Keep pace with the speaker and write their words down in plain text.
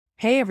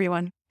Hey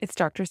everyone, it's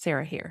Dr.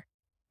 Sarah here.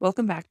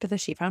 Welcome back to the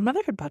She Found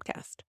Motherhood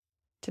podcast.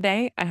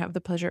 Today, I have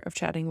the pleasure of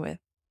chatting with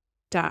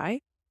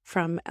Di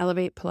from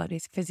Elevate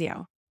Pilates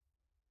Physio.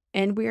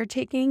 And we are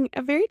taking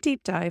a very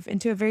deep dive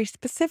into a very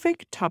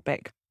specific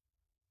topic,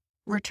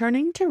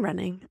 returning to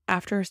running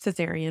after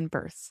cesarean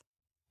births.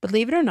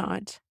 Believe it or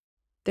not,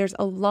 there's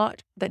a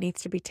lot that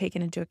needs to be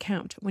taken into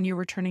account when you're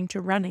returning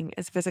to running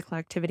as physical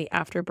activity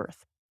after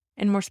birth,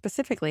 and more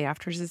specifically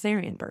after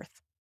cesarean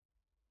birth.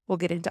 We'll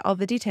get into all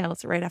the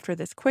details right after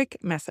this quick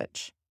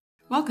message.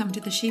 Welcome to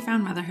the She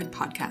Found Motherhood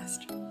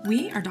podcast.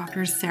 We are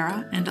Doctors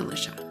Sarah and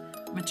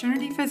Alicia,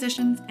 maternity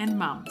physicians and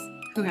moms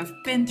who have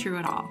been through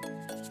it all.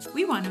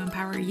 We want to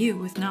empower you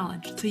with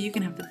knowledge so you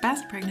can have the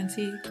best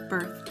pregnancy,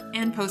 birth,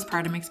 and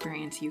postpartum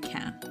experience you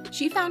can.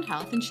 She Found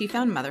Health and She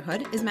Found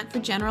Motherhood is meant for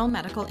general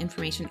medical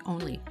information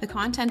only. The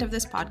content of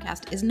this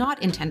podcast is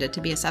not intended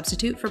to be a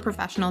substitute for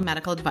professional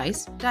medical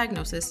advice,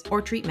 diagnosis,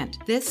 or treatment.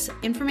 This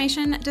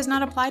information does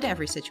not apply to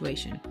every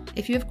situation.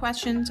 If you have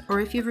questions or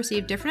if you've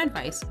received different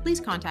advice,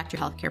 please contact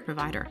your healthcare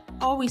provider.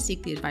 Always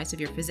seek the advice of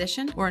your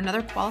physician or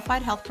another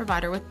qualified health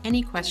provider with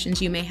any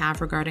questions you may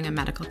have regarding a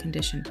medical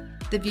condition.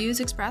 The views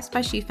expressed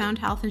by She Found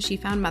Health and She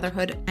Found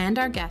Motherhood and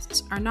our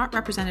guests are not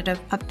representative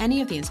of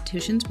any of the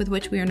institutions with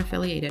which we are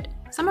affiliated.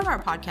 Some of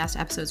our podcast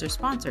episodes are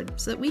sponsored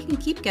so that we can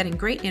keep getting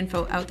great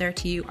info out there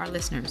to you, our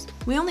listeners.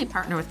 We only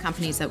partner with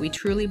companies that we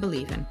truly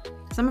believe in.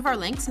 Some of our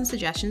links and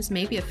suggestions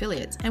may be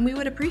affiliates, and we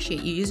would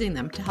appreciate you using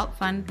them to help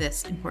fund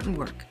this important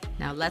work.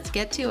 Now let's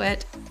get to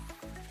it.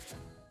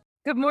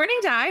 Good morning,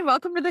 Di.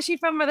 Welcome to the She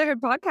Found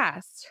Motherhood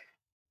podcast.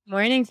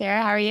 Morning,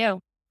 Sarah. How are you?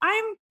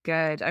 I'm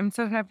good. I'm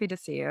so happy to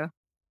see you.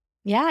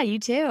 Yeah, you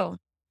too.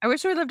 I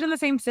wish we lived in the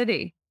same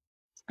city.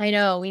 I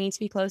know. We need to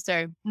be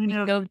closer. We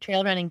can go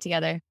trail running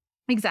together.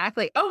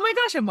 Exactly. Oh my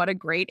gosh. And what a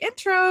great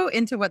intro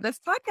into what this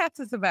podcast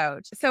is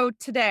about. So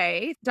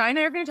today, Di and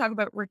I are going to talk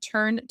about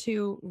return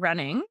to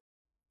running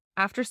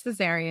after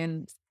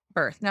cesarean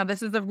birth. Now,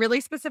 this is a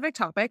really specific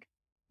topic,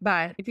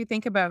 but if you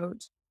think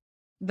about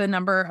the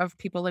number of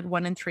people, like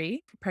 1 in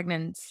 3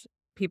 pregnant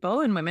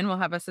people and women will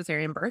have a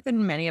cesarean birth,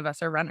 and many of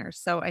us are runners.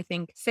 So I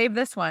think save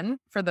this one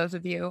for those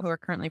of you who are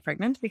currently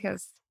pregnant,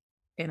 because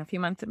in a few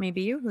months, it may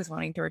be you who's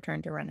wanting to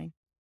return to running.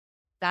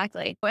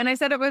 Exactly. And I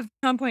said it was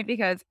on point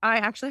because I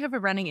actually have a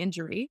running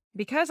injury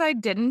because I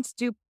didn't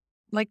do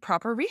like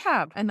proper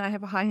rehab, and I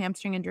have a high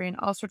hamstring injury and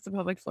all sorts of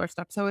pelvic floor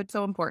stuff. So it's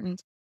so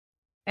important.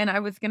 And I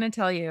was going to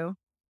tell you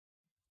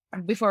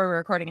before we were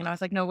recording, and I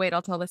was like, no, wait,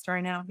 I'll tell the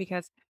story now,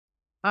 because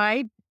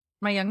my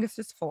youngest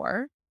is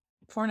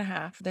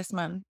 4.5 this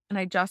month, and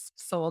I just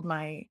sold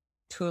my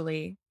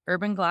Thule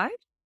Urban Glide,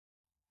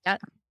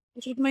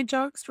 which was my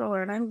jog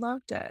stroller, and I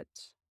loved it.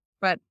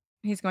 But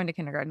he's going to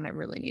kindergarten. I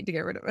really need to get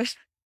rid of it.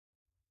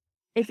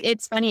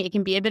 It's funny. It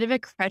can be a bit of a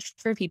crutch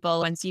for people.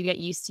 Once you get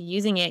used to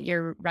using it,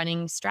 your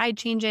running stride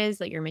changes,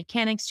 like your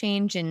mechanics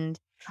change. And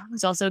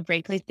it's also a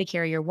great place to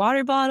carry your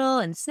water bottle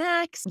and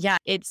snacks. Yeah,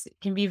 it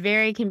can be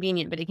very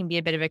convenient, but it can be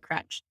a bit of a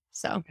crutch.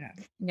 So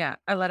yeah,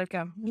 I let it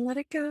go. Let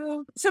it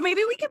go. So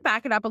maybe we can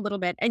back it up a little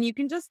bit, and you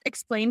can just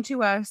explain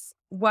to us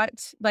what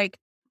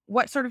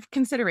sort of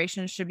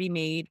considerations should be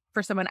made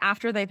for someone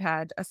after they've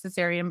had a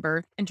cesarean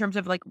birth in terms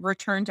of like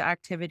return to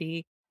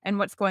activity and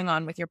what's going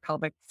on with your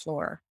pelvic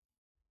floor.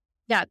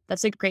 Yeah,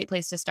 that's a great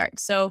place to start.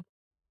 So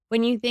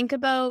when you think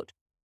about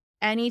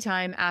any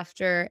time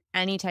after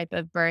any type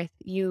of birth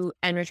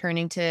and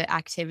returning to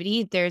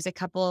activity, there's a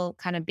couple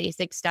kind of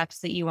basic steps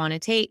that you want to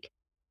take.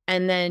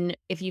 And then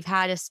if you've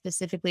had a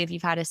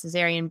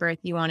cesarean birth,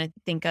 you want to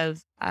think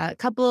of a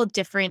couple of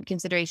different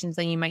considerations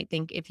than you might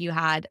think if you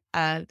had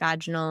a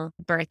vaginal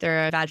birth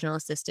or a vaginal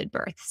assisted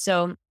birth.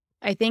 So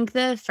I think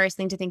the first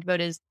thing to think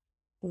about is,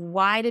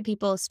 why do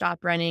people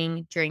stop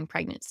running during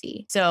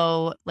pregnancy?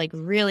 So like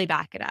really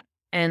back it up.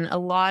 And a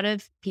lot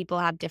of people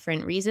have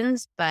different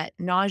reasons, but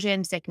nausea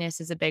and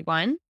sickness is a big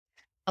one.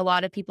 A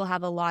lot of people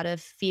have a lot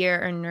of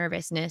fear or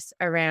nervousness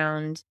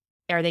around,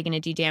 are they going to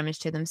do damage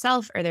to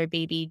themselves or their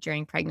baby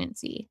during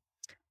pregnancy?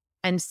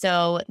 And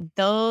so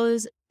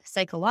those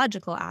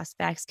psychological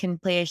aspects can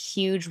play a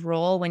huge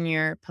role when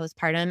you're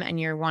postpartum and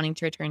you're wanting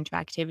to return to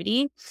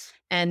activity.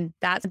 And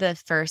that's the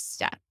first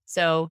step.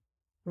 So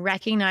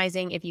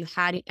recognizing if you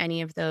had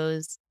any of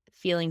those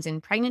feelings in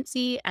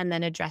pregnancy and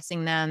then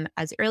addressing them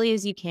as early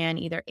as you can,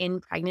 either in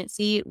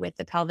pregnancy with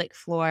the pelvic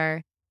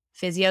floor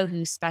physio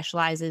who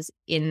specializes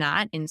in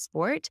that in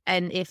sport.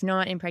 And if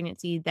not in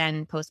pregnancy,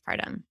 then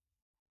postpartum.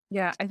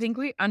 Yeah, I think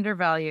we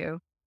undervalue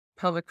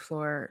pelvic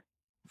floor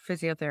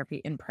physiotherapy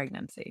in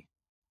pregnancy.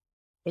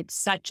 It's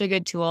such a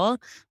good tool.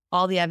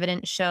 All the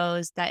evidence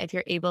shows that if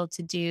you're able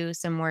to do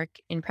some work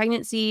in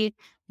pregnancy,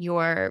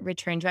 your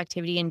return to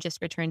activity and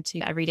just return to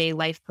everyday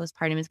life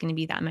postpartum is going to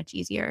be that much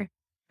easier.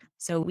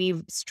 So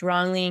we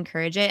strongly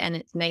encourage it. And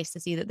it's nice to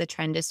see that the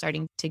trend is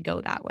starting to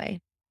go that way.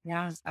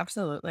 Yeah,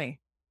 absolutely.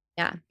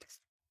 Yeah.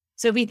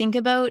 So if we think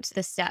about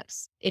the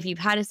steps, if you've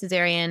had a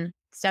cesarean,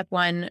 step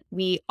 1,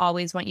 we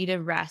always want you to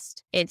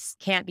rest. It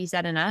can't be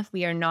said enough.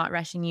 We are not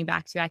rushing you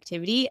back to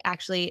activity.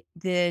 Actually,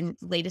 the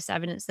latest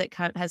evidence that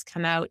has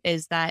come out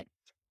is that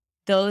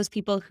those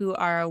people who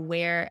are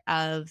aware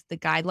of the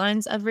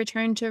guidelines of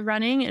return to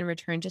running and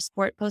return to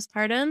sport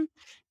postpartum,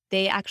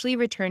 they actually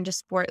return to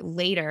sport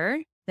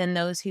later than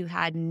those who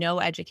had no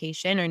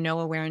education or no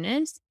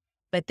awareness,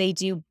 but they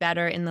do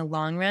better in the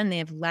long run. They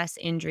have less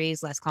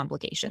injuries, less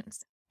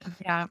complications.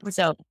 Yeah, which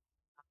So, is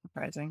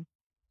surprising.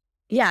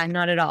 yeah,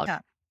 not at all. Yeah.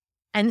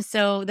 And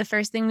so the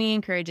first thing we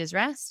encourage is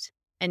rest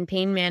and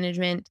pain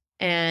management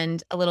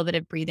and a little bit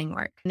of breathing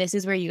work. And this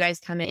is where you guys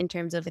come in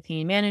terms of the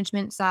pain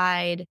management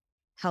side,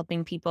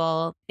 helping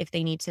people if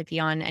they need to be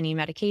on any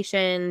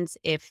medications,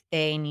 if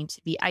they need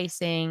to be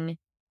icing,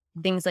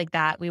 things like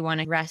that. We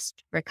want to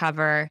rest,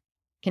 recover,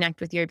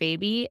 connect with your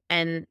baby.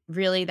 And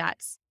really,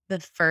 that's the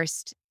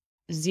first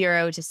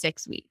 0 to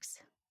 6 weeks.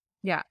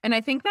 Yeah. And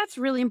I think that's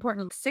really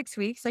important. 6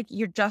 weeks, like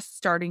you're just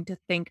starting to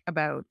think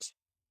about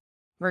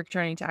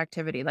returning to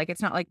activity. Like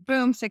it's not like,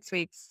 boom, 6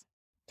 weeks,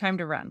 time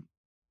to run.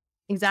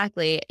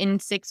 Exactly. In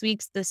 6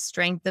 weeks, the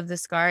strength of the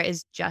scar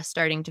is just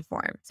starting to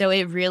form. So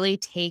it really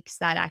takes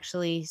that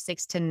actually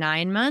 6 to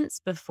 9 months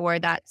before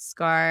that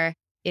scar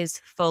is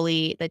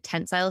fully the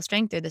tensile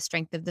strength, or the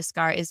strength of the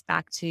scar is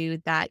back to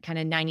that kind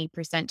of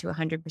 90% to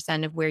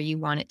 100% of where you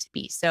want it to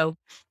be. So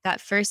that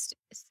first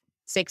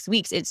 6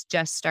 weeks, it's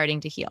just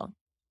starting to heal.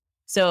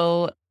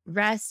 So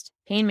rest,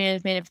 pain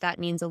management, if that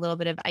means a little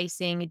bit of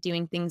icing,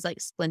 doing things like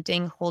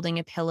splinting, holding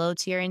a pillow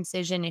to your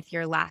incision if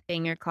you're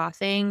laughing or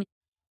coughing,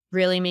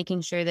 really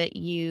making sure that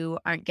you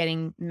aren't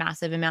getting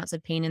massive amounts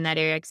of pain in that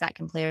area, because that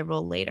can play a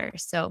role later.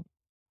 So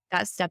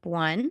that's step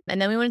 1.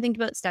 And then we want to think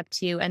about step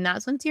 2, and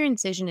that's once your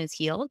incision is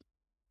healed.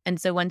 And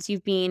so once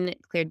you've been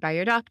cleared by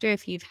your doctor,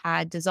 if you've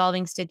had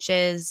dissolving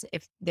stitches,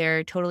 if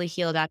they're totally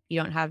healed up, you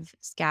don't have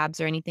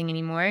scabs or anything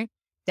anymore,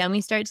 then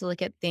we start to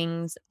look at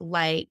things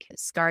like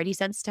scar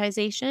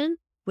desensitization,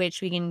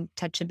 which we can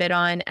touch a bit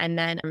on, and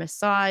then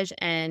massage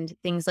and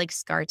things like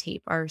scar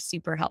tape are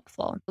super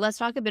helpful. Let's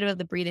talk a bit about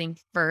the breathing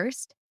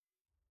first.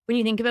 When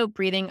you think about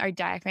breathing, our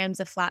diaphragm is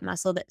a flat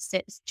muscle that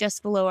sits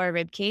just below our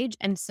rib cage.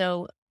 And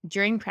so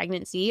during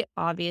pregnancy,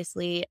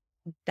 obviously,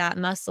 that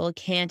muscle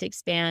can't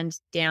expand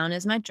down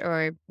as much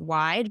or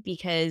wide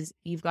because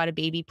you've got a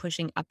baby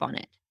pushing up on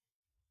it.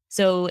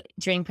 So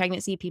during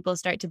pregnancy, people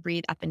start to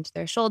breathe up into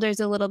their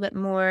shoulders a little bit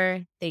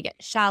more. They get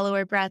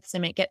shallower breaths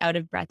and might get out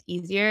of breath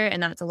easier.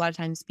 And that's a lot of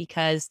times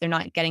because they're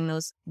not getting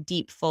those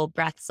deep, full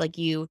breaths like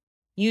you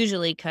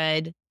usually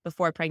could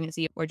before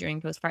pregnancy or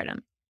during postpartum.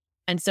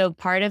 And so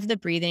part of the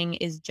breathing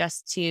is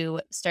just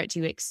to start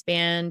to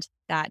expand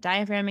that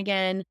diaphragm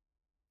again,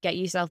 get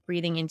yourself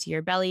breathing into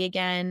your belly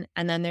again.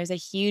 And then there's a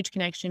huge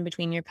connection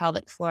between your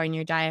pelvic floor and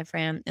your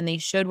diaphragm. And they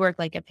should work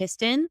like a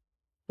piston,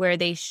 where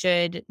the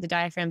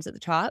diaphragm's at the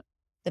top,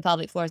 the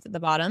pelvic floor is at the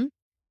bottom.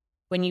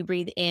 When you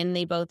breathe in,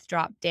 they both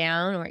drop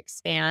down or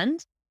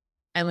expand.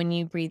 And when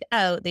you breathe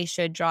out, they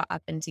should draw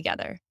up and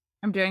together.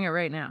 I'm doing it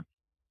right now.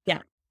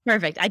 Yeah,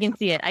 perfect. I can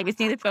see it. I can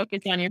see the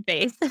focus on your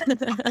face.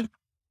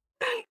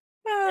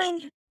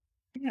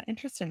 Yeah,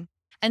 interesting.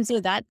 And so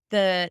that's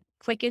the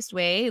quickest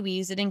way. We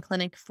use it in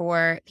clinic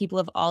for people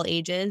of all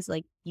ages.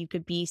 Like you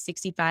could be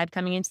 65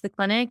 coming into the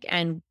clinic,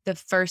 and the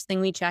first thing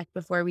we check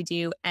before we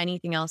do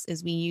anything else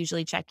is we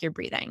usually check your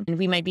breathing. And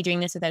we might be doing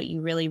this without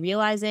you really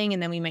realizing,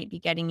 and then we might be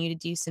getting you to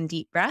do some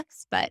deep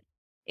breaths. But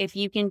if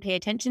you can pay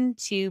attention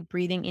to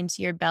breathing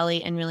into your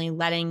belly and really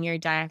letting your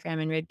diaphragm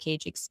and rib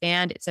cage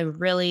expand, it's a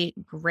really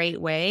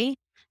great way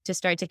to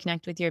start to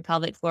connect with your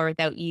pelvic floor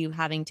without you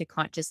having to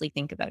consciously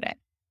think about it.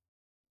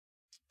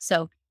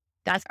 So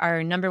that's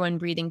our number one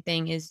breathing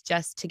thing, is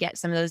just to get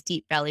some of those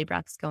deep belly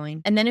breaths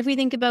going. And then if we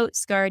think about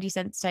scar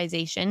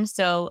desensitization,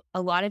 so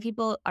a lot of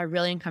people are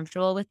really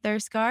uncomfortable with their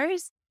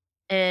scars.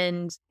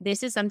 And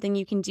this is something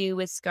you can do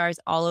with scars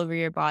all over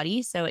your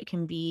body. So it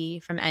can be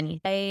from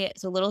anything.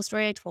 So a little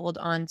story I told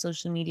on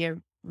social media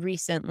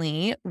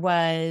recently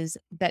was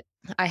that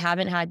I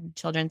haven't had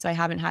children. So I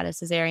haven't had a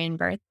cesarean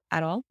birth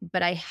at all,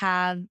 but I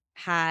have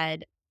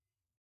had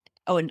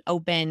an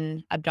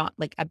open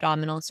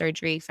abdominal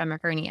surgery from a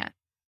hernia.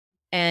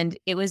 And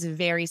it was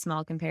very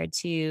small compared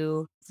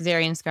to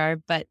cesarean scar,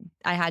 but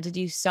I had to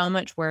do so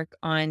much work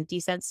on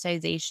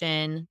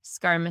desensitization,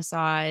 scar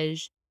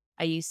massage.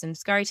 I used some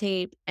scar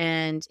tape,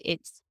 and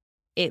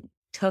it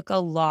took a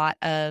lot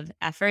of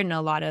effort and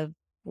a lot of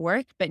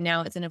work, but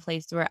now it's in a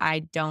place where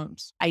I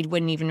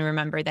wouldn't even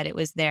remember that it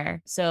was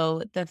there.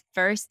 So the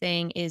first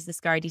thing is the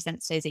scar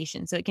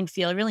desensitization. So it can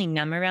feel really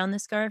numb around the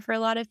scar for a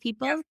lot of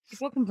people. Yeah,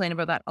 people complain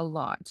about that a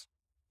lot.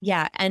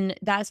 Yeah. And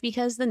that's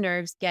because the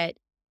nerves get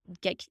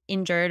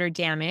injured or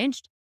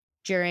damaged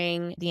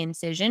during the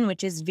incision,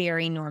 which is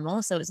very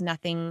normal. So it's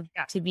nothing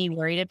to be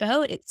worried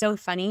about. It's so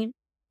funny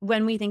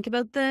when we think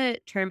about the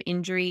term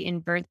injury in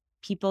birth,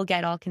 people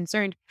get all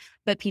concerned,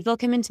 but people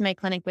come into my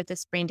clinic with a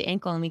sprained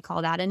ankle and we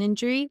call that an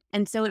injury.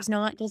 And so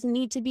doesn't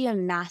need to be a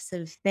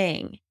massive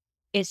thing.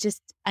 It's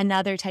just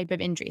another type of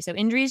injury. So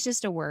injury is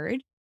just a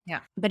word.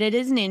 Yeah. But it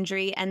is an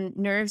injury, and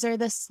nerves are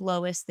the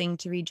slowest thing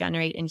to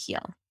regenerate and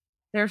heal.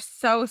 They're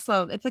so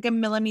slow. It's like a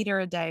millimeter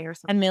a day or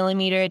something. A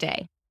millimeter a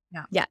day.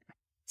 Yeah. Yeah.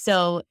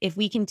 So if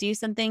we can do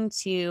something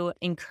to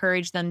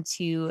encourage them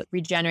to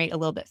regenerate a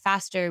little bit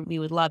faster, we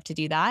would love to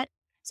do that.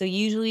 So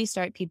usually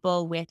start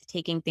people with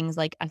taking things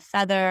like a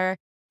feather,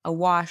 a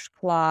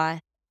washcloth.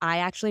 I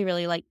actually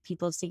really like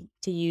people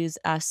to use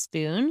a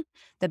spoon,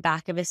 the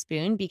back of a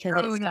spoon, because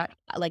Oh, it's yeah.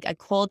 got like a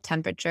cold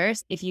temperature.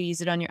 If you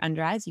use it on your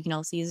under eyes, you can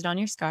also use it on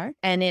your scar.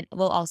 And it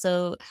will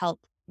also help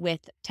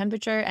with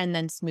temperature and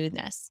then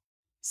smoothness.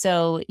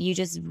 So you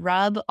just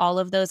rub all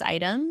of those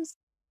items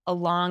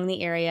along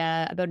the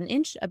area about an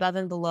inch above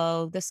and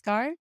below the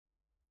scar.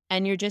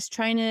 And you're just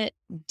trying to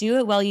do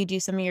it while you do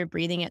some of your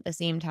breathing at the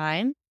same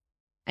time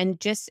and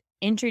just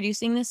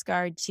introducing the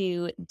scar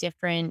to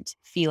different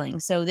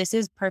feelings. So this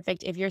is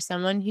perfect if you're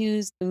someone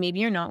who's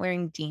maybe you're not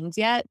wearing jeans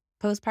yet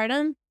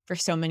postpartum for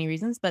so many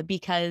reasons, but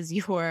because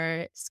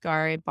your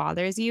scar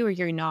bothers you or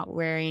you're not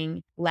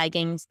wearing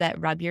leggings that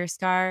rub your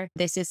scar,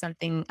 this is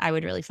something I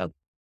would really focus.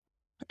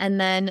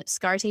 And then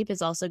scar tape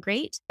is also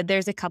great.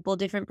 There's a couple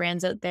different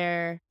brands out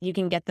there. You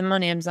can get them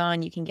on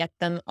Amazon. You can get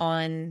them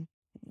on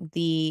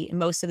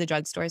most of the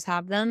drugstores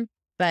have them,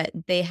 but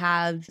they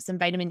have some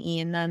vitamin E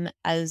in them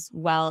as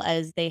well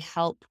as they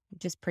help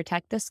just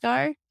protect the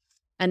scar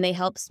and they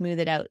help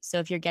smooth it out. So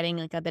if you're getting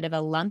like a bit of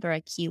a lump or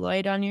a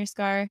keloid on your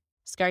scar,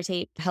 scar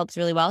tape helps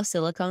really well,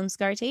 silicone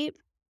scar tape,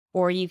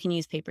 or you can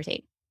use paper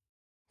tape.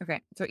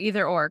 Okay. So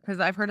either or, because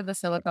I've heard of the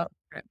silicone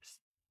strips.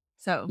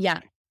 So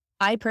Yeah.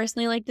 I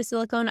personally like the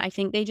silicone. I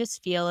think they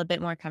just feel a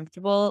bit more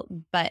comfortable,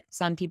 but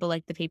some people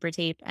like the paper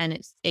tape and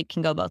it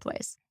can go both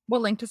ways. we'll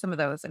link to some of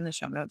those in the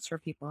show notes for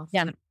people.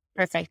 Yeah. that are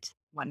Perfect.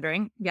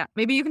 wondering. Yeah.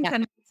 Maybe you can Yeah.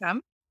 send me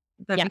some.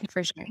 Yeah,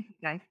 for sure.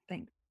 Okay.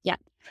 Thanks. Yeah.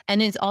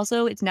 And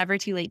it's never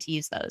too late to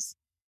use those.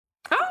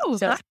 Oh,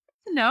 So that's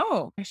good to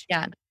know.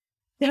 yeah.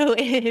 So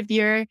if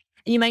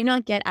you might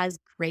not get as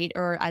great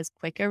or as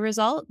quick a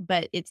result,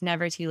 but it's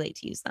never too late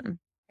to use them.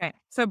 Okay.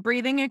 So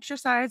breathing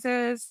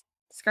exercises,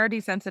 scar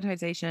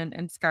desensitization,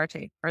 and scar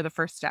tape are the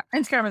first step.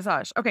 And scar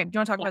massage. Okay. Do you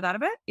want to talk Yeah. about that a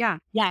bit? Yeah.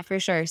 Yeah, for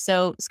sure.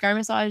 So scar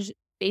massage,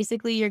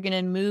 basically you're going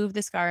to move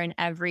the scar in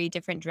every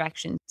different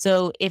direction.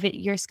 So if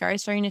your scar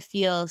is starting to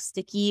feel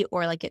sticky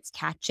or like it's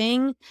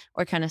catching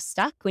or kind of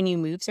stuck when you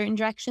move certain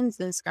directions,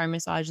 then scar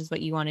massage is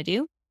what you want to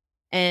do.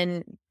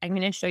 And I'm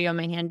going to show you on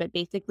my hand, but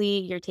basically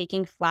you're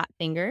taking flat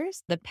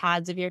fingers, the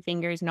pads of your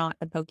fingers, not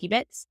the pokey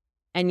bits,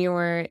 and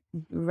you're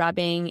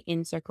rubbing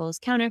in circles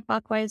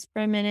counterclockwise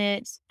for a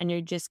minute. And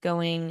you're just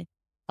going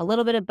a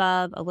little bit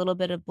above, a little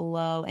bit of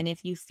below. And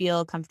if you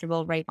feel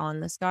comfortable right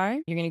on the scar,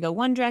 you're going to go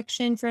one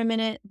direction for a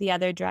minute, the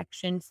other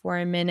direction for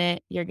a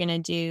minute. You're going to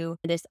do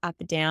this up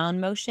down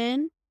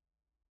motion.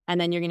 And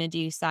then you're going to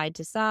do side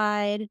to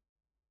side.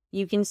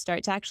 You can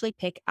start to actually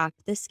pick up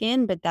the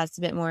skin, but that's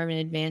a bit more of an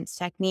advanced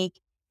technique.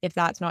 If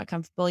that's not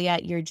comfortable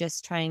yet, you're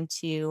just trying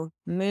to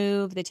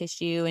move the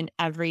tissue in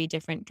every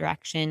different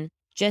direction,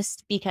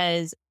 just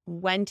because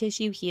when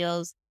tissue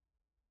heals,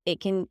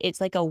 it's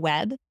like a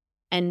web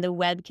and the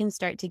web can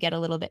start to get a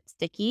little bit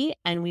sticky.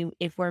 And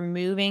if we're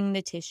moving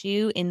the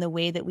tissue in the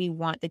way that we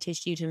want the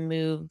tissue to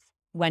move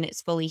when it's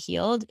fully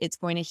healed, it's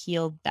going to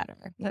heal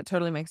better. That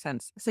totally makes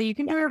sense. So you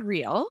can do a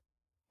reel.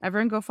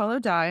 Everyone go follow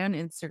Di on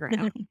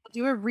Instagram.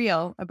 Do a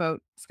reel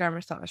about scar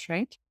massage,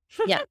 right?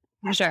 Yeah,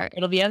 for sure.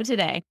 It'll be out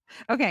today.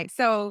 Okay.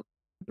 So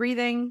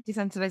breathing,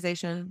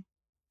 desensitization,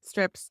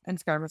 strips, and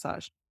scar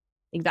massage.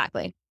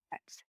 Exactly.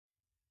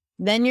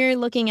 Then you're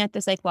looking at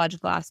the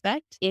psychological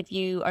aspect. If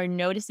you are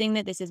noticing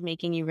that this is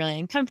making you really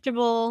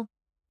uncomfortable,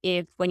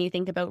 if when you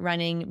think about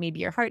running, maybe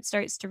your heart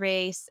starts to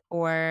race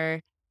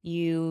or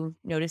you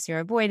notice you're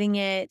avoiding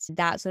it,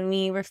 that's when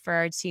we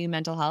refer to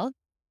mental health.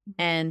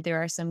 And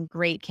there are some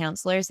great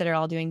counselors that are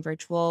all doing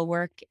virtual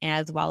work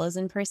as well as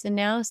in person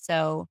now.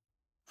 So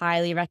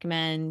highly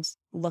recommend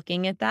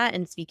looking at that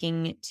and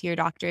speaking to your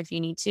doctor if you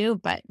need to,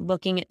 but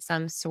looking at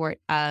some sort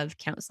of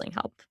counseling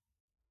help.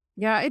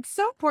 Yeah, it's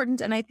so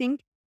important. And I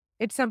think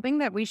it's something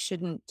that we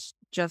shouldn't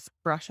just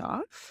brush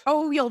off.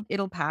 Oh,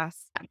 it'll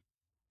pass,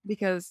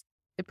 because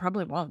it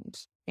probably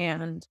won't.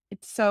 And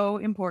it's so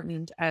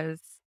important as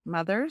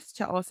mothers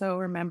to also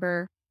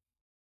remember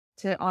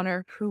to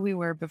honor who we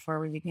were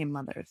before we became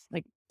mothers,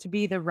 like to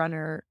be the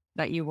runner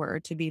that you were,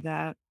 to be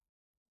that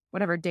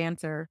whatever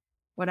dancer,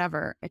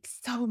 whatever. It's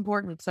so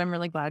important. So I'm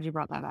really glad you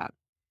brought that up.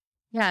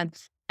 Yeah.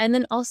 And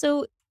then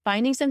also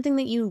finding something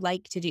that you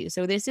like to do.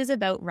 So this is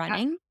about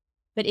running,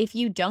 but if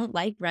you don't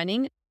like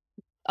running,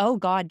 oh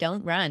God,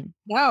 don't run.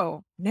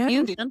 No.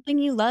 Do something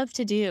you love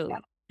to do, Yeah.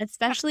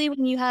 especially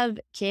when you have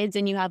kids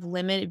and you have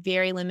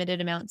very limited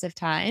amounts of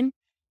time.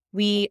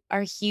 We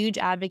are huge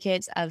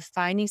advocates of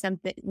finding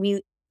something.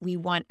 We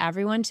want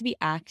everyone to be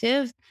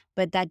active,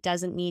 but that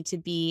doesn't need to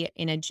be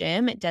in a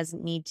gym. It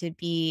doesn't need to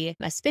be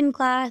a spin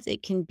class.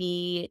 It can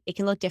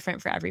look different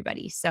for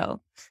everybody.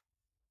 So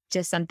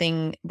just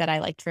something that I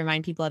like to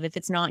remind people of. If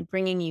it's not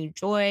bringing you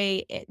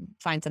joy,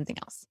 find something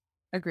else.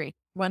 Agree.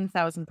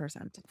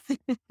 1000%.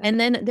 And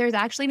then there's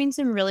actually been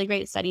some really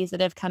great studies that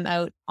have come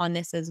out on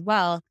this as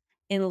well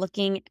in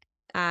looking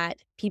at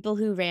people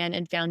who ran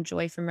and found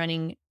joy from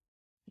running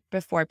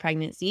before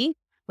pregnancy,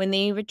 when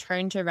they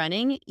return to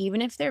running,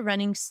 even if they're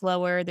running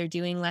slower, they're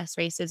doing less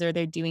races or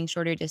they're doing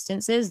shorter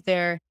distances,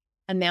 their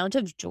amount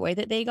of joy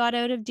that they got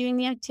out of doing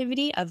the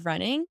activity of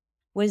running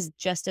was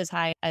just as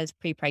high as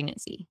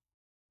pre-pregnancy.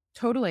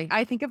 Totally.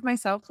 I think of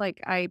myself like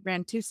I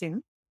ran too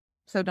soon,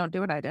 so don't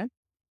do what I did.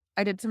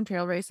 I did some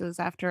trail races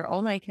after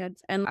all my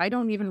kids, and I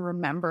don't even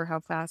remember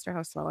how fast or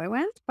how slow I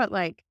went, but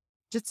like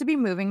just to be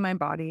moving my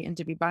body and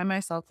to be by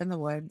myself in the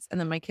woods, and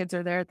then my kids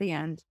are there at the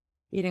end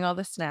eating all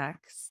the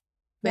snacks.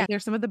 Yeah. Like they're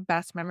some of the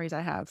best memories I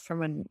have from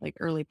when like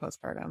early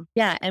postpartum.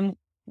 Yeah. And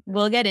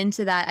we'll get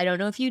into that. I don't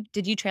know if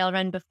did you trail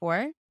run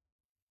before?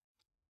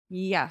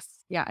 Yes.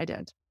 Yeah, I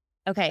did.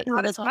 Okay.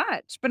 Not as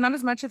much, but not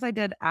as much as I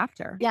did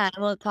after. Yeah.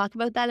 We'll talk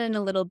about that in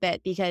a little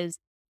bit because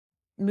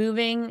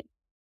moving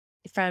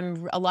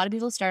from a lot of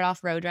people start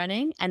off road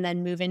running and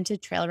then move into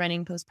trail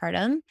running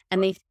postpartum.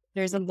 And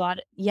there's a lot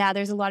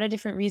of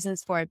different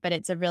reasons for it, but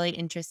it's a really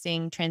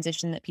interesting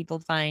transition that people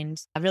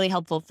find really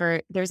helpful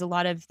there's a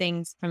lot of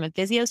things from a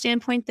physio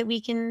standpoint that we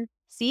can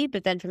see,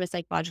 but then from a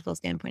psychological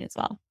standpoint as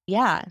well.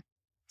 Yeah.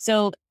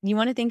 So you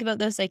want to think about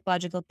those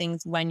psychological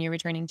things when you're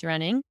returning to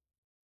running.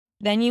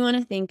 Then you want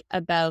to think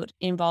about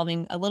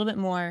involving a little bit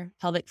more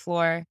pelvic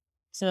floor,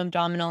 some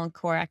abdominal and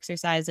core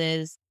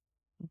exercises,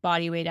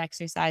 body weight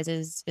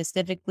exercises,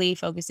 specifically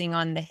focusing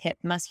on the hip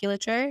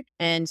musculature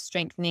and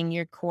strengthening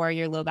your core,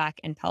 your low back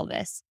and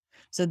pelvis.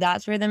 So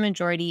that's where the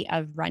majority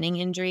of running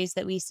injuries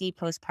that we see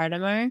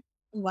postpartum are.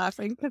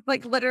 Laughing because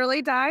like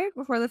literally die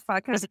before this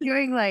podcast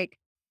doing like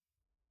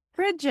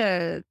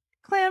bridges,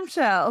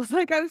 clamshells.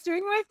 Like I was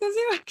doing my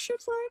physio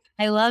exercise.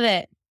 I love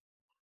it.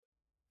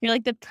 You're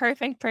like the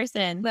perfect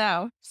person.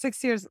 Now,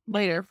 6 years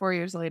later, 4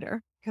 years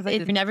later, because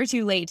It's never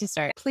too late to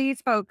start. Please,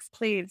 folks,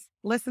 please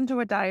listen to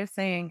what Di is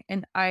saying.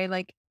 And I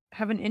like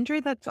have an injury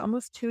that's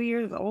almost 2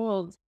 years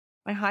old,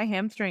 my high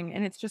hamstring,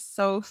 and it's just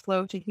so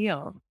slow to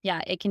heal.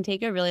 Yeah, it can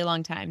take a really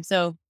long time.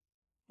 So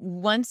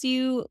once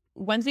we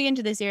get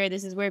into this area,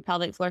 this is where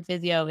pelvic floor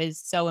physio is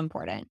so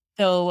important.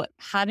 So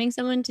having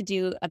someone to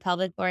do a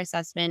pelvic floor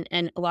assessment,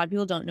 and a lot of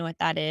people don't know what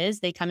that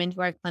is. They come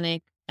into our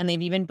clinic and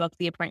they've even booked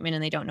the appointment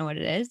and they don't know what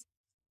it is.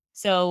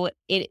 So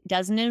it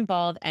doesn't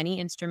involve any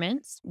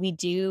instruments. We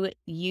do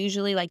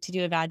usually like to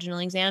do a vaginal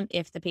exam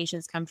if the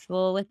patient's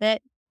comfortable with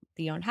it.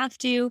 You don't have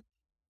to.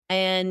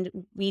 And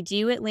we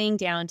do it laying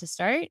down to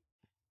start.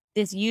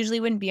 This usually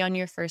wouldn't be on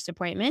your first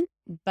appointment,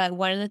 but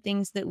one of the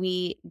things that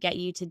we get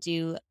you to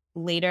do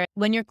later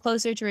when you're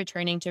closer to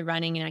returning to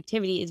running and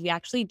activity is we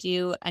actually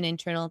do an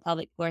internal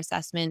pelvic floor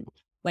assessment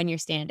when you're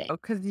standing. Oh,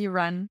 because you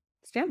run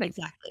standing.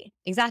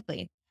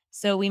 Exactly.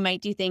 So we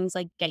might do things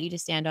like get you to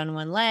stand on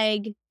one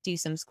leg, do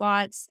some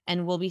squats,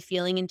 and we'll be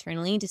feeling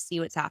internally to see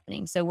what's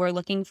happening. So we're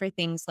looking for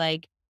things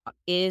like,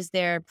 is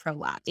there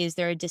prolapse? Is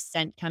there a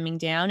descent coming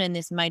down? And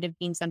this might have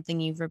been something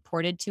you've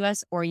reported to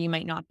us, or you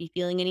might not be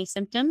feeling any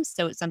symptoms.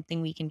 So it's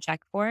something we can check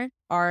for.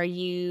 Are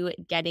you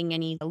getting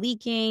any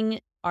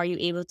leaking? Are you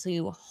able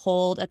to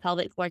hold a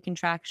pelvic floor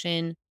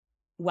contraction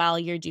while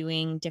you're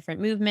doing different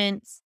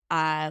movements?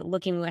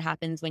 Looking what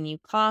happens when you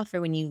cough or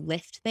when you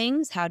lift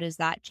things. How does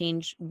that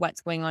change what's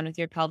going on with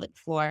your pelvic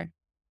floor?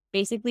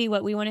 Basically,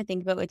 what we want to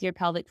think about with your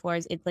pelvic floor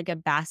is it's like a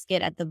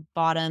basket at the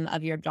bottom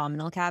of your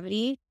abdominal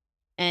cavity,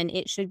 and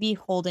it should be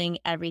holding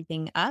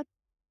everything up.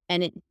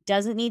 And it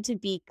doesn't need to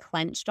be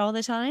clenched all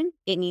the time.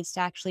 It needs to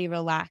actually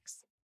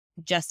relax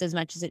just as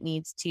much as it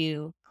needs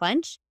to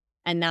clench.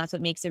 And that's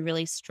what makes a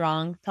really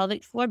strong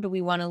pelvic floor. But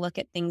we want to look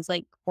at things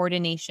like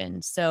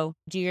coordination. So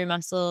do your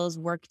muscles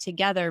work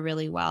together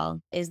really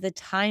well? Is the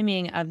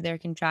timing of their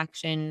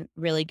contraction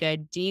really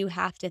good? Do you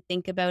have to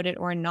think about it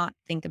or not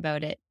think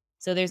about it?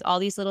 So there's all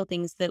these little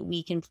things that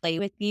we can play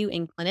with you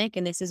in clinic.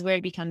 And this is where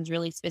it becomes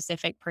really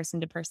specific person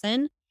to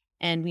person.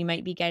 And we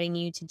might be getting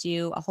you to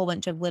do a whole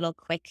bunch of little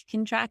quick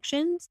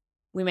contractions.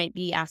 We might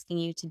be asking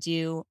you to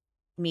do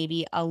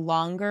maybe a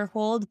longer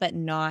hold, but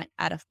not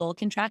at a full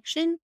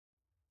contraction.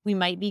 We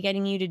might be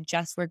getting you to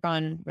just work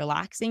on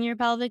relaxing your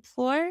pelvic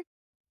floor,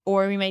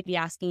 or we might be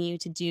asking you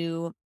to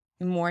do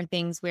more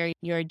things where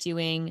you're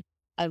doing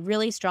a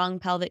really strong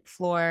pelvic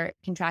floor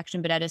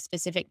contraction, but at a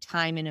specific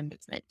time in a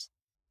movement.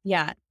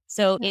 Yeah.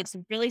 So it's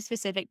really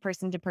specific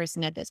person to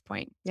person at this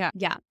point. Yeah.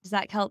 Yeah. Does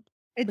that help?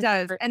 It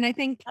does. And I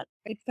think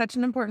it's such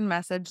an important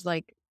message,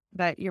 like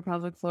that your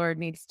pelvic floor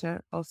needs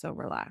to also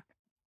relax.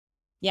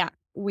 Yeah.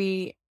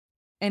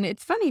 And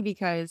it's funny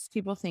because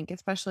people think,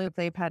 especially if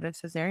they've had a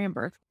cesarean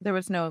birth, there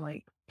was no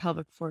like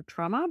pelvic floor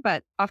trauma,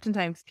 but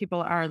oftentimes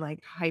people are like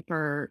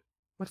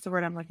what's the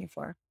word I'm looking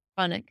for?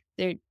 Tonic.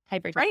 They're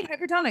hypertonic. Right?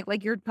 Hypertonic.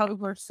 Like your pelvic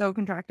floor is so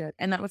contracted.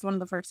 And that was one of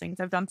the first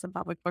things I've done some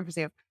pelvic floor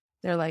physio.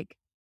 They're like,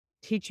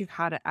 teach you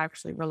how to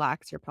actually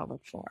relax your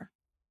pelvic floor.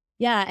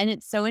 Yeah. And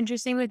it's so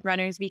interesting with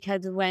runners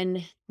because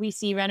when we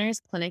see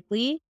runners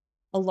clinically,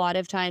 a lot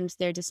of times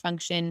their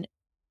dysfunction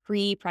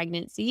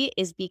pre-pregnancy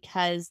is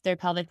because their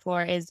pelvic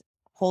floor is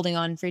holding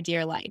on for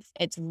dear life.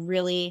 It's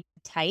really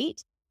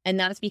tight. And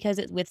that's because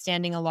it's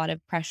withstanding a lot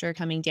of pressure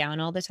coming down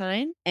all the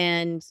time.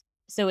 And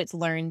so it's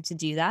learned to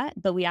do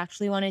that. But we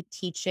actually want to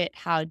teach it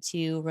how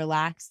to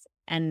relax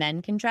and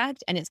then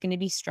contract. And it's going to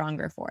be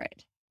stronger for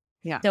it.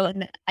 Yeah. So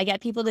I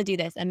get people to do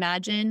this.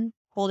 Imagine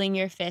holding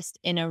your fist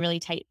in a really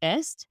tight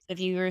fist. So if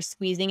you were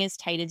squeezing as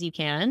tight as you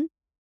can,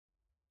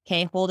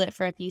 okay, hold it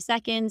for a few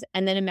seconds.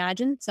 And then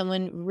imagine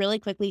someone really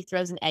quickly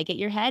throws an egg at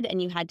your head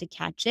and you had to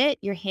catch it.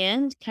 Your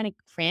hand kind of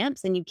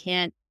cramps and you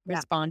can't Yeah.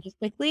 respond as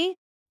quickly.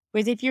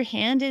 Whereas if your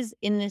hand is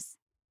in this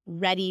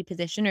ready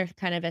position or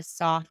kind of a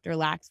soft,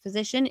 relaxed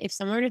position, if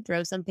someone were to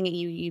throw something at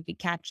you, you could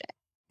catch it.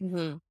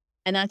 Mm-hmm.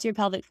 And that's your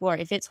pelvic floor.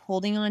 If it's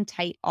holding on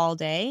tight all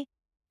day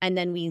and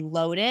then we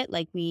load it,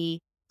 like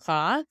we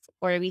cough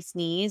or we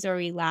sneeze or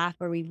we laugh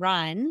or we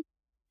run,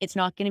 it's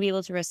not going to be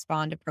able to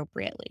respond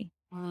appropriately.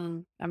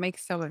 That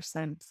makes so much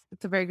sense.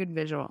 It's a very good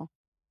visual.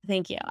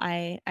 Thank you.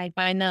 I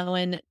find that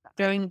when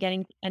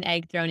getting an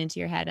egg thrown into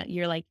your head,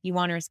 you're like, you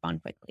want to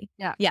respond quickly.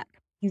 Yeah. Yeah,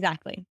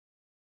 exactly.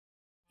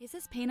 Is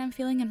this pain I'm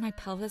feeling in my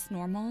pelvis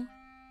normal?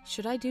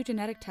 Should I do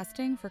genetic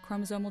testing for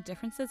chromosomal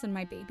differences in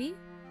my baby?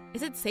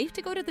 Is it safe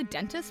to go to the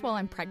dentist while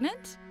I'm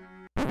pregnant?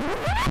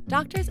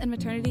 Doctors and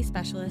maternity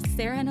specialists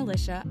Sarah and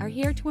Alicia are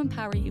here to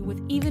empower you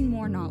with even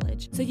more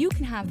knowledge so you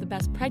can have the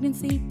best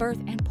pregnancy, birth,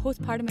 and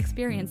postpartum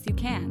experience you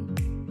can.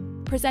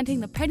 Presenting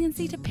the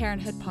Pregnancy to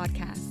Parenthood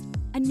podcast,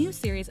 a new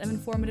series of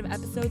informative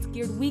episodes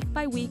geared week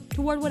by week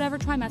toward whatever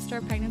trimester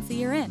of pregnancy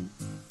you're in.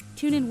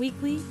 Tune in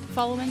weekly,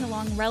 following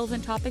along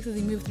relevant topics as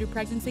you move through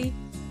pregnancy,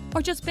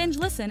 or just binge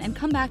listen and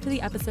come back to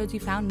the episodes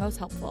you found most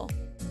helpful.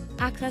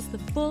 Access the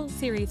full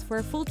series for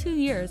a full 2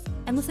 years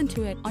and listen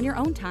to it on your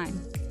own time.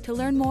 To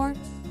learn more,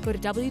 go to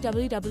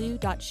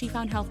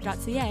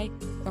www.shefoundhealth.ca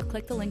or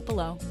click the link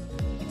below.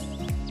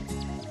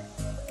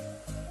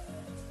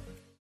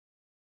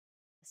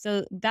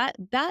 So that's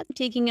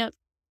taking up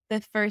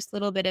the first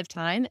little bit of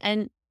time.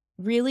 And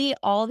really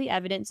all the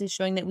evidence is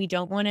showing that we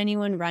don't want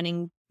anyone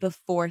running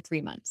before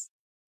 3 months.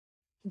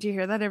 Do you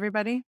hear that,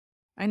 everybody?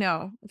 I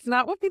know. It's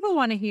not what people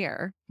want to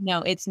hear.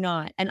 No, it's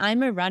not. And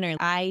I'm a runner.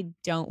 I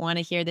don't want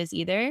to hear this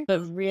either,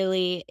 but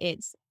really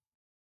it's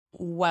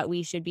what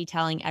we should be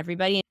telling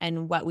everybody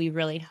and what we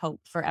really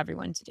hope for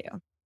everyone to do.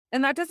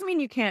 And that doesn't mean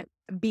you can't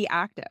be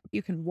active.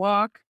 You can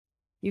walk,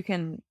 you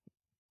can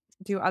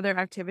do other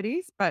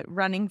activities, but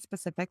running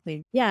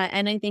specifically. Yeah.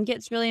 And I think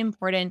it's really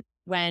important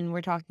when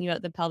we're talking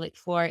about the pelvic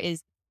floor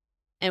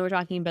and we're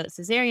talking about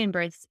cesarean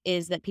births,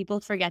 is that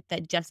people forget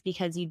that just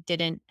because you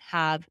didn't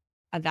have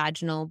a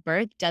vaginal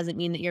birth doesn't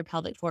mean that your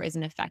pelvic floor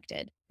isn't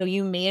affected. So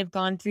you may have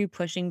gone through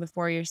pushing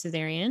before your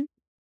cesarean,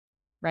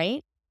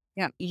 right?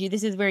 Yeah.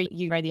 This is where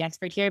you are the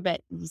expert here,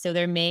 but so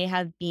there may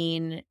have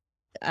been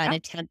an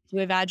attempt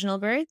to a vaginal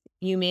birth.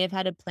 You may have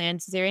had a planned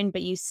cesarean,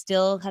 but you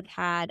still have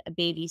had a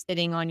baby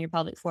sitting on your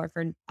pelvic floor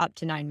for up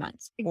to 9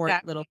 months or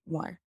a little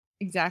more.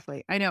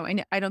 Exactly. I know.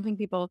 And I don't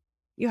think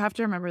you have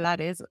to remember that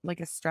is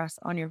like a stress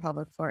on your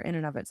pelvic floor in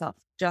and of itself,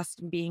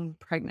 just being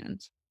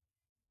pregnant.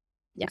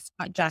 Yes,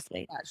 Not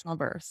exactly. just vaginal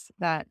births,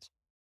 that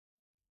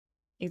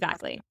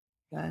Exactly.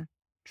 the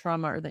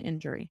trauma or the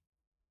injury.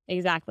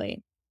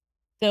 Exactly.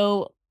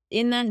 So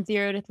in that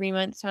 0 to 3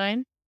 months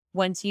time,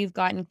 once you've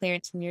gotten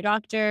clearance from your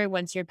doctor,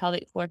 once your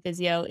pelvic floor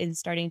physio is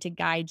starting to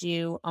guide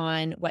you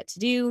on what to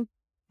do,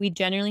 we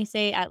generally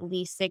say at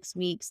least 6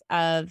 weeks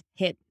of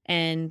hip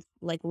and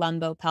like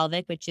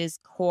lumbo-pelvic, which is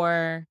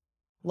core,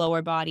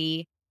 lower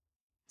body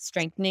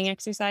strengthening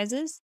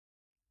exercises.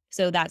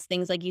 So that's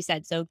things like you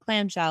said. So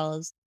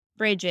clamshells,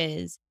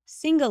 bridges,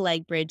 single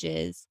leg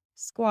bridges,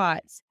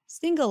 squats,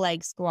 single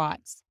leg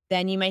squats.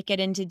 Then you might get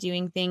into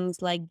doing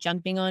things like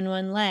jumping on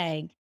one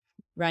leg,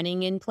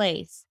 running in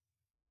place.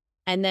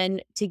 And then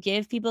to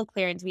give people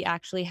clearance, we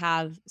actually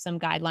have some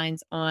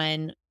guidelines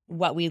on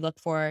what we look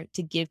for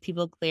to give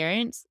people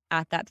clearance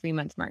at that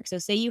 3-month mark. So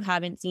say you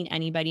haven't seen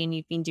anybody and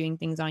you've been doing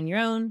things on your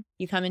own.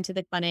 You come into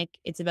the clinic,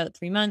 it's about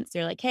 3 months.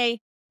 They're like,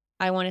 hey,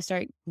 I want to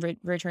start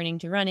returning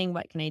to running.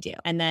 What can I do?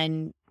 And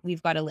then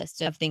we've got a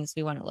list of things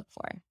we want to look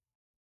for.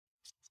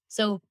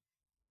 So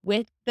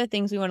with the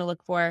things we want to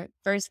look for,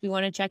 first, we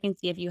want to check and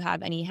see if you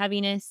have any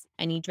heaviness,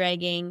 any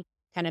dragging,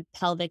 kind of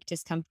pelvic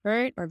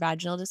discomfort or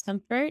vaginal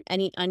discomfort,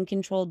 any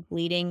uncontrolled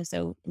bleeding.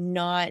 So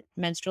not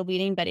menstrual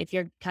bleeding, but if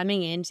you're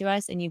coming into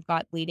us and you've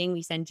got bleeding,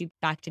 we send you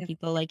back to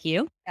people like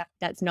you. Yeah.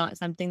 That's not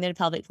something that a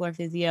pelvic floor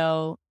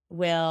physio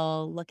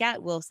will look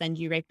at. We'll send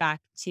you right back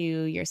to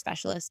your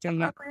specialist or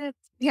your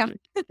Yeah.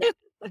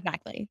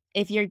 Exactly.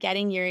 If you're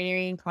getting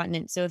urinary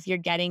incontinence, so if you're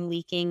getting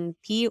leaking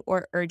pee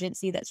or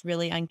urgency that's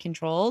really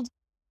uncontrolled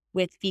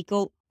with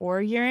fecal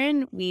or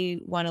urine,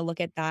 we want to look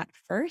at that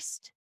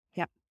first.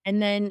 Yeah.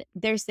 And then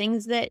there's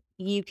things that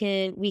we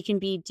can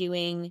be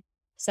doing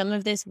some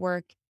of this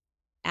work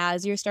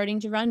as you're starting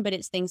to run, but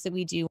it's things that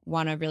we do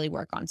want to really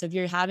work on. So if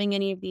you're having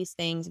any of these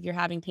things, if you're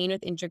having pain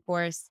with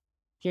intercourse,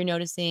 if you're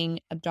noticing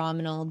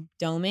abdominal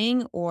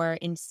doming or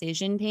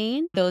incision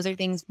pain, those are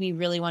things we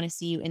really want to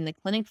see you in the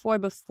clinic for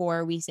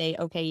before we say,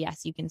 okay,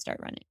 yes, you can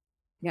start running.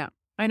 Yeah,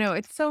 I know.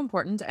 It's so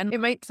important. And it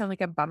might sound like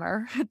a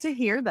bummer to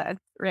hear that,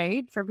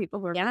 right? For people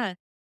who are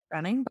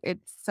running,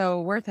 it's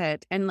so worth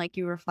it. And like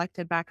you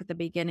reflected back at the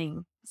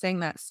beginning, saying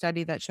that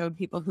study that showed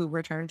people who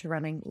returned to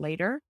running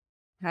later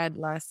had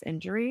less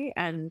injury.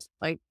 And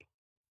like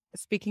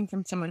speaking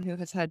from someone who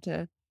has had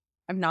to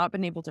I've not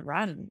been able to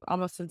run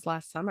almost since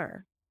last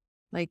summer.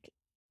 Like,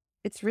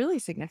 it's really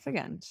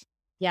significant.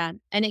 Yeah.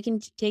 And it can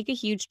take a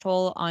huge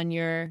toll on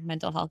your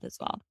mental health as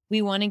well.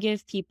 We want to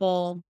give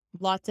people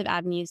lots of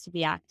avenues to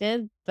be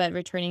active, but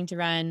returning to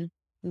run,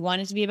 we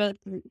want it to be about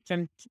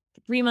from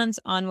 3 months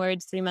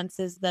onwards. 3 months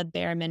is the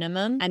bare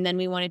minimum. And then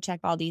we want to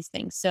check all these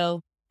things.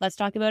 So let's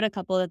talk about a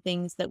couple of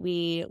things that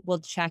we will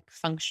check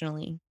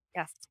functionally.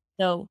 Yes.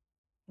 So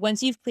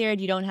once you've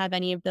cleared, you don't have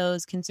any of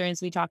those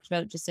concerns we talked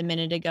about just a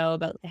minute ago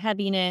about the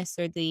heaviness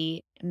or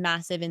the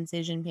massive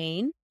incision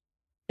pain,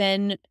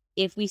 then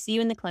if we see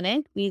you in the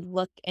clinic, we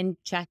look and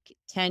check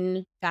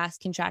 10 fast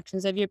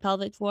contractions of your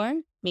pelvic floor.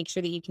 Make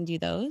sure that you can do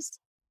those.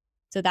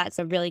 So that's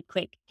a really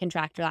quick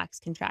contract, relax,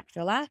 contract,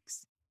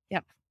 relax.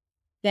 Yep.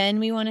 Then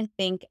we want to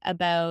think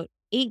about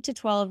 8 to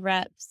 12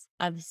 reps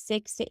of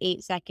 6 to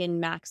 8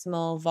 second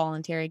maximal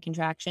voluntary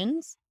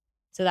contractions.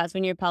 So that's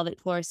when your pelvic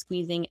floor is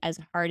squeezing as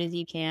hard as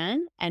you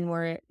can. And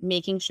we're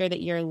making sure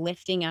that you're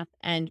lifting up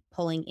and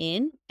pulling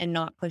in and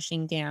not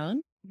pushing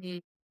down,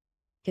 because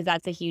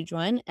that's a huge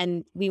one.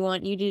 And we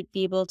want you to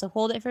be able to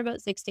hold it for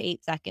about 6 to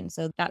 8 seconds.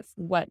 So that's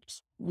what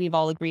we've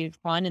all agreed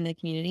upon in the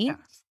community. Yeah.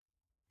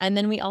 And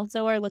then we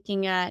also are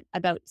looking at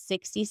about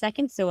 60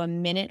 seconds, so a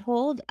minute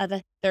hold of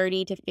a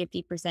 30 to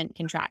 50%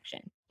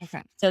 contraction.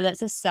 Okay. So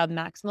that's a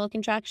submaximal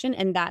contraction.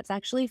 And that's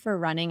actually for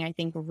running, I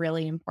think,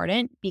 really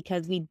important,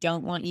 because we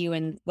don't want you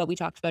in what we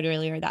talked about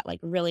earlier, that like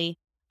really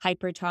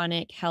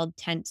hypertonic, held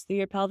tense through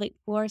your pelvic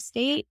floor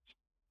state.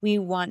 We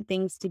want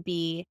things to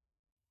be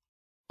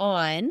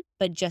on,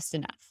 but just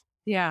enough.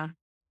 Yeah.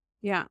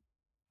 Yeah.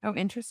 Oh,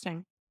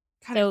 interesting.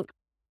 So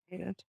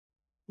Complicated.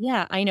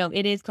 yeah, I know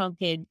it is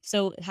complicated.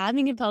 So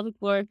having a pelvic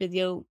floor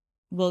physio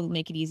will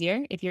make it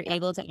easier if you're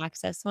able to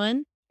access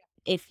one.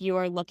 If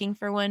you're looking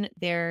for one,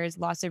 there's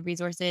lots of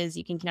resources.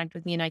 You can connect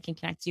with me and I can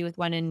connect you with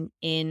one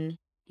in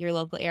your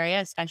local area,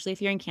 especially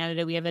if you're in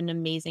Canada. We have an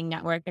amazing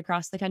network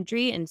across the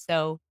country. And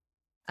so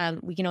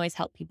we can always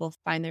help people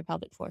find their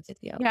pelvic floor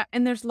physio. Yeah.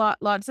 And there's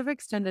lots of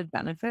extended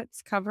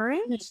benefits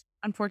coverage.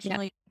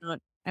 Unfortunately, not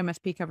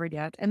MSP covered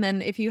yet. And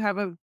then if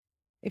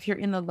you're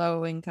in the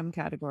low income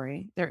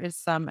category, there is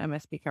some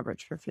MSP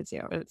coverage for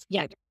physio.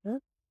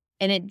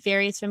 And it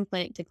varies from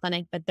clinic to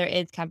clinic, but there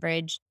is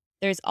coverage.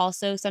 There's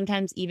also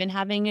sometimes even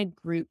having a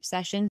group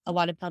session. A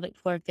lot of pelvic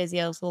floor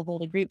physios will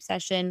hold a group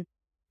session.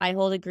 I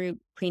hold a group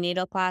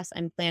prenatal class.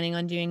 I'm planning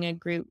on doing a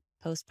group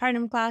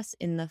postpartum class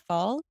in the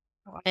fall.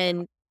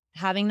 And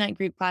having that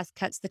group class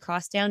cuts the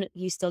cost down.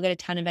 You still get a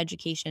ton of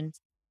education.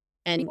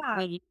 And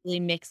we usually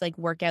mix like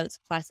workouts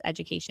plus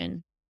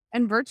education.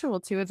 And virtual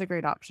too is a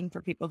great option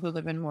for people who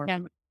live in more.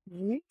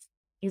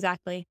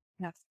 Exactly.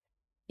 Yes.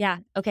 Yeah.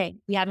 Okay.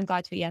 We haven't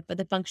got to it yet, but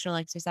the functional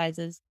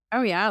exercises.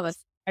 Oh yeah.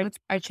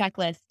 Our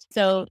checklist.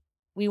 So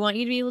we want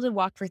you to be able to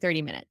walk for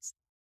 30 minutes.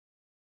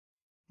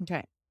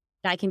 Okay.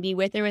 That can be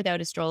with or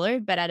without a stroller,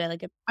 but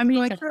I'm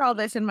going through all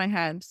this in my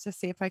head to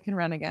see if I can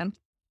run again.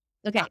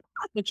 Okay.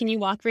 So can you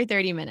walk for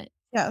 30 minutes?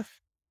 Yes.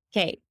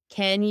 Okay.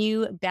 Can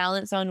you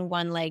balance on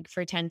one leg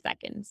for 10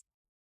 seconds?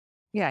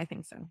 Yeah, I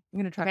think so. I'm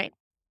going to try. Right.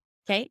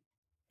 Okay.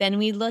 Then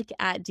we look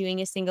at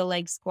doing a single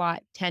leg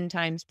squat 10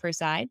 times per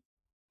side.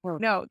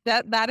 No,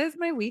 that is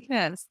my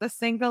weakness. The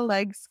single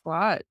leg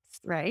squats,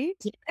 right?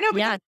 I know,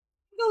 Yeah.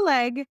 Single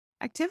leg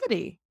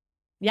activity.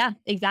 Yeah,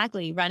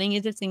 exactly. Running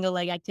is a single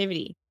leg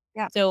activity.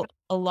 Yeah. So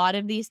a lot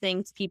of these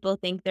things, people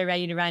think they're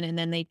ready to run and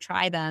then they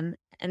try them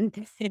and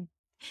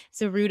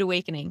it's a rude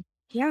awakening.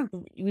 Yeah.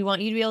 We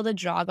want you to be able to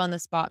jog on the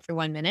spot for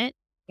 1 minute.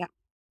 Yeah.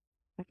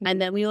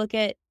 And then we look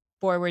at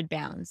forward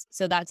bounds.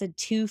 So that's a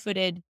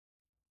 2-footed,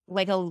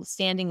 like a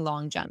standing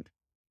long jump.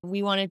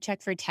 We want to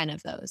check for 10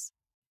 of those.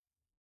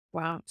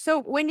 Wow.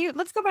 So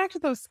let's go back to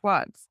those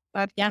squats.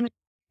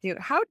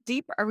 How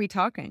deep are we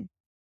talking?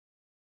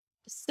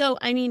 So,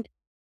 I mean,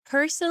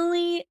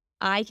 personally,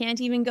 I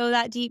can't even go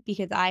that deep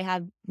because I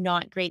have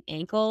not great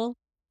ankle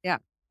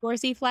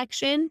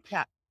dorsiflexion.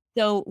 Yeah.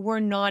 So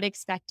we're not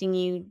expecting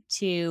you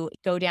to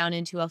go down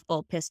into a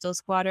full pistol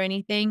squat or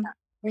anything. Yeah.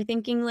 We're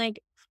thinking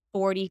like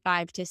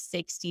 45 to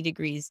 60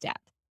 degrees depth.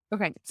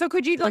 Okay. So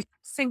could you like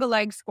single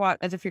leg squat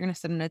as if you're going to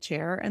sit in a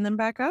chair and then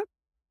back up?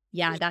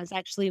 Yeah, that's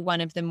actually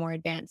one of the more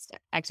advanced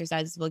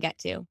exercises we'll get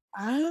to.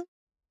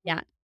 Yeah.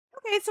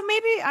 Okay, so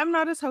maybe I'm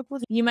not as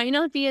hopeless. You might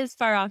not be as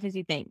far off as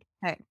you think.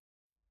 Okay.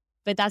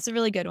 But that's a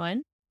really good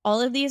one.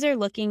 All of these are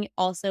looking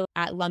also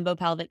at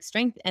lumbopelvic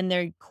strength and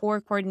their core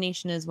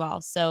coordination as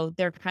well. So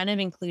they're kind of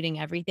including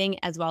everything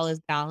as well as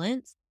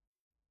balance.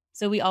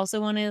 So we also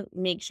want to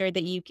make sure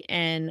that you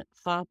can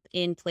hop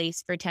in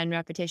place for 10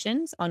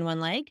 repetitions on one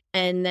leg.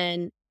 And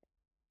then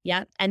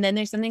and then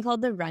there's something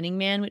called the running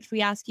man, which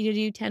we ask you to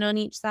do 10 on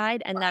each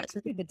side. And that's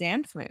the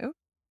dance move.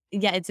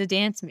 Yeah, it's a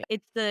dance move.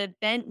 It's the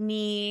bent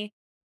knee,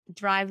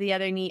 drive the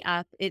other knee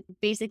up. It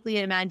basically,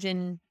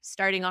 imagine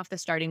starting off the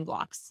starting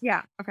blocks.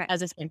 Yeah. Okay.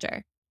 As a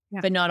sprinter,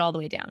 but not all the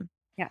way down.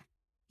 Yeah.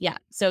 Yeah.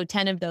 So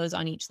 10 of those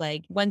on each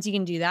leg. Once you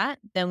can do that,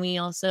 then we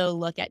also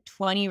look at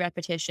 20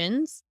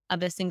 repetitions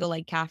of a single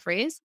leg calf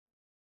raise.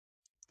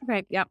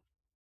 Okay. Yep.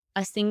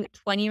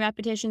 20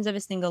 repetitions of a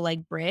single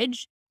leg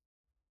bridge.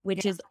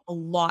 which is a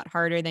lot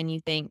harder than you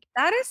think.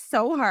 That is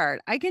so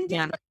hard. I can do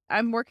Yeah.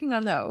 I'm working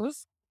on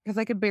those because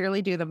I could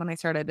barely do them when I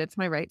started. It's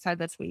my right side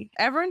this week.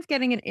 Everyone's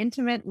getting an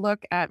intimate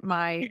look at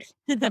my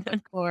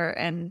pelvic floor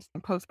and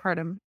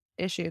postpartum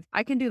issues.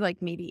 I can do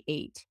like maybe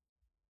 8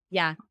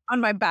 Yeah. on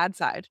my bad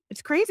side.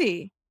 It's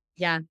crazy.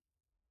 Yeah.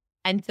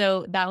 And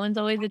so that one's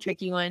always a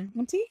tricky one.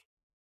 20?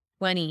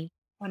 20.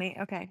 20.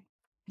 Okay.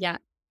 Yeah.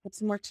 Got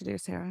some work to do,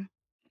 Sarah.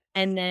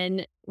 And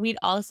then we'd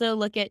also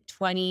look at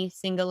 20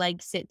 single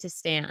leg sit to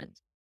stand.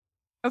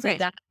 Okay. So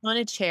that's on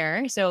a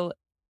chair. So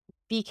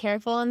be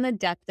careful on the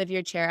depth of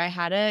your chair. I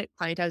had a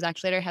client, I was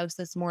actually at her house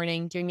this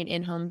morning doing an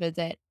in-home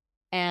visit,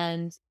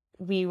 and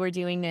we were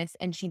doing this,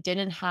 and she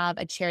didn't have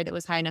a chair that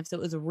was high enough. So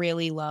it was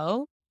really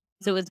low.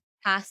 So it was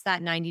past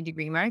that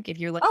 90-degree mark. If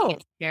you're looking at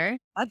the chair,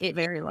 That's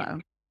very low.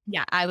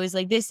 yeah, I was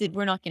like,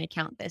 we're not going to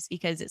count this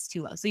because it's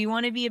too low. So you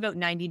want to be about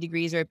 90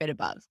 degrees or a bit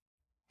above.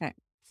 Okay.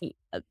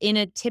 In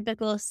a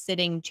typical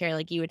sitting chair,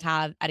 like you would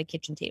have at a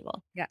kitchen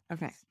table. Yeah.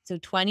 Okay. So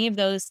 20 of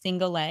those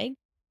single leg.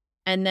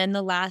 And then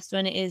the last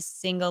one is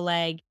single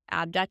leg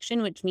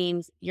abduction, which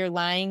means you're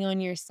lying on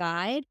your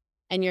side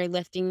and you're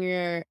lifting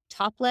your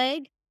top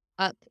leg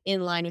up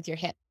in line with your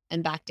hip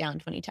and back down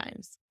 20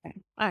 times. Okay.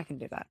 I can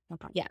do that. No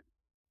problem. Yeah.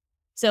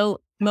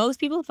 So most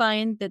people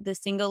find that the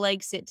single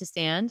leg sit to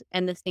stand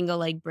and the single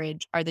leg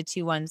bridge are the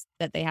 2 ones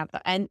that they have.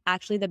 And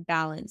actually the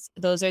balance,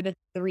 those are the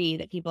 3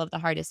 that people have the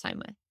hardest time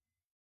with.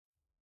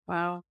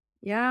 Wow.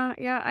 Yeah.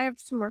 Yeah. I have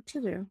some work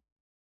to do.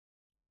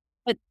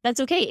 But that's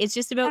okay. It's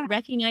just about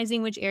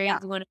recognizing which areas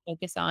we want to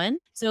focus on.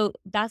 So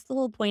that's the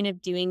whole point of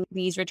doing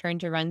these return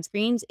to run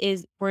screens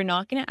is we're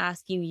not going to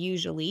ask you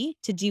usually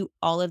to do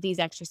all of these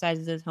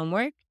exercises as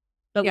homework,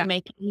 but we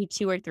might give you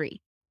 2 or 3.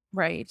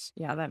 Right.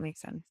 Yeah, that makes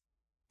sense.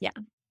 Yeah.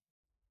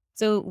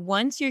 So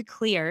once you're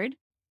cleared,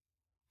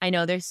 I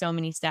know there's so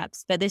many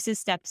steps, but this is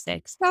step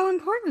 6. So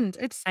important.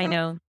 It's I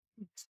know.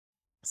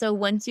 So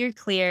once you're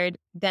cleared,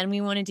 then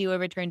we want to do a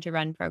return to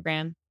run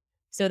program.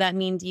 So that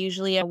means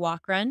usually a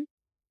walk run.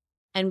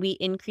 And we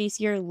increase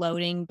your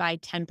loading by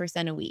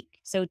 10% a week.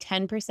 So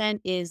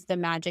 10% is the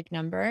magic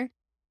number.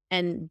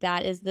 And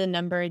that is the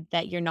number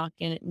that you're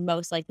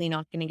most likely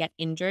not going to get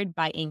injured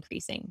by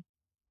increasing.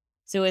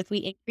 So if we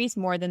increase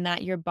more than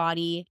that, your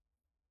body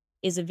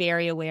is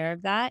very aware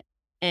of that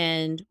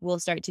and will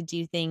start to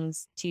do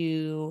things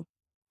to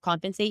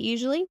compensate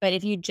usually. But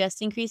if you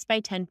just increase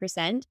by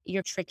 10%,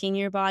 you're tricking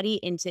your body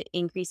into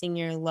increasing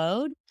your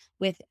load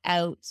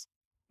without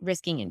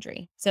risking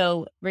injury.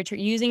 So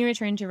using a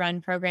return to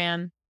run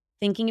program,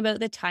 thinking about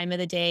the time of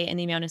the day and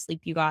the amount of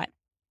sleep you got.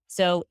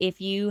 So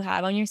if you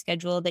have on your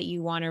schedule that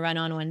you want to run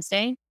on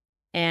Wednesday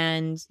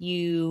and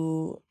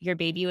your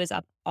baby was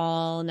up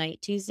all night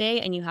Tuesday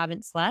and you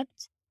haven't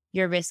slept,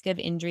 your risk of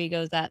injury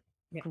goes up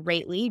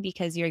greatly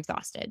because you're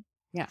exhausted.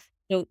 Yeah.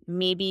 So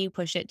maybe you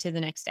push it to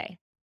the next day.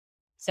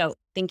 So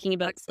thinking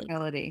about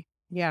flexibility.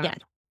 Yeah. Yeah.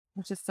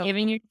 Which is so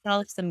giving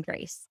yourself some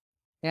grace.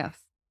 Yes.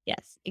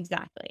 Yes,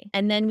 exactly.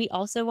 And then we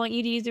also want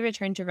you to use a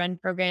return to run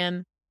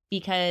program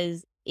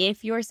because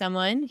if you're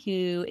someone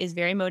who is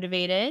very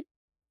motivated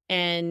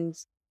and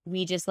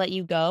we just let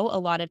you go, a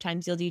lot of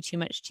times you'll do too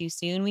much too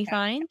soon, we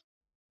find.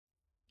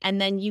 And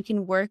then you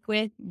can work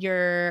with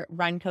your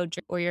run coach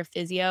or your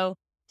physio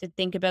to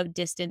think about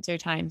distance or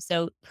time.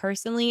 So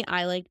personally,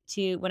 I like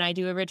to, when I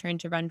do a return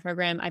to run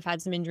program, I've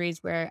had some injuries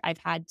where I've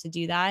had to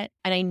do that.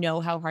 And I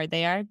know how hard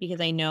they are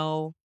because I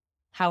know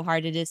how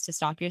hard it is to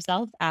stop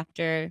yourself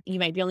after you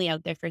might be only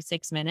out there for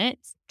 6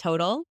 minutes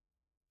total.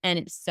 And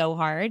it's so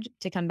hard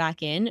to come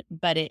back in,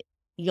 but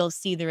you'll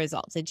see the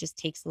results. It just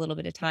takes a little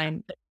bit of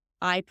time. But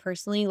I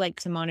personally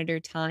like to monitor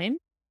time.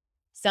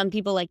 Some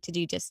people like to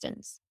do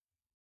distance.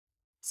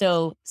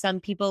 So some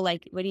people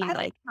like, what do you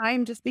like?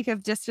 Time just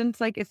because distance,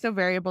 like it's so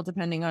variable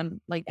depending on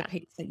like the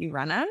pace that you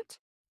run at.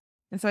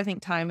 And so I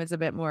think time is a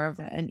bit more of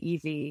an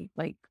easy,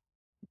 like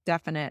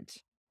definite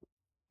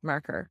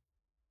marker.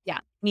 Yeah,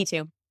 me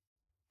too.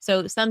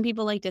 So some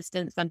people like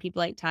distance, some people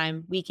like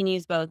time. We can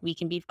use both. We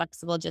can be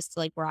flexible just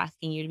like we're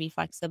asking you to be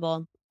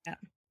flexible. Yeah.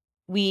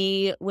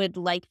 We would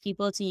like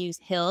people to use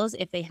hills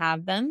if they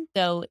have them.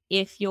 So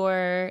if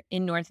you're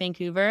in North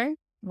Vancouver,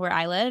 where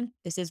I live,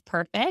 this is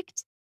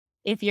perfect.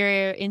 If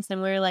you're in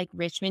somewhere like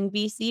Richmond,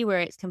 BC, where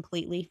it's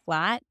completely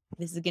flat,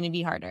 this is going to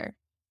be harder.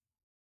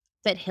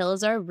 But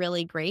hills are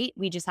really great.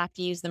 We just have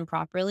to use them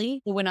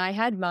properly. When I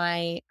had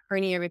my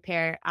hernia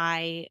repair,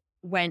 I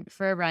went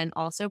for a run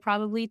also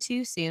probably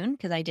too soon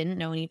because I didn't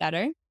know any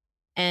better.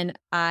 And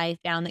I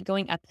found that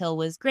going uphill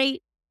was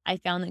great. I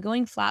found that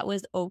going flat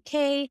was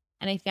okay.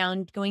 And I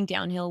found going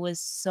downhill was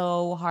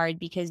so hard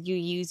because you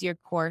use your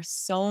core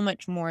so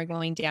much more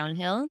going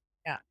downhill.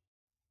 Yeah.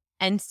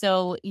 And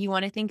so you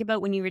want to think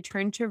about when you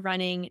return to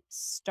running,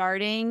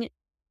 starting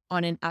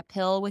on an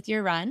uphill with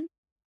your run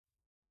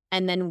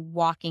and then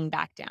walking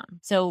back down.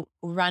 So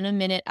run a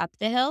minute up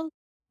the hill,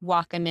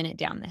 walk a minute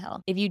down the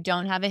hill. If you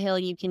don't have a hill,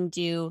 you can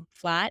do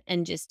flat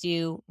and just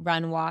do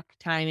run, walk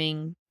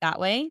timing that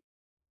way.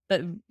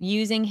 But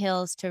using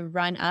hills to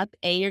run up,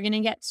 you're going to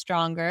get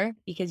stronger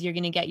because you're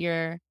going to get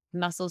your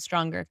muscles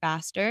stronger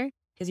faster.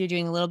 because you're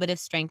doing a little bit of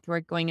strength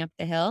work going up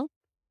the hill.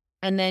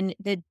 And then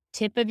the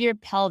tip of your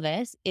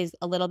pelvis is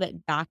a little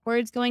bit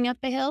backwards going up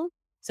the hill.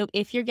 So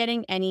if you're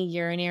getting any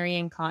urinary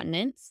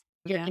incontinence,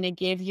 you're going to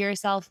give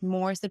yourself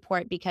more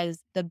support because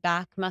the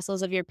back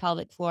muscles of your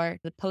pelvic floor,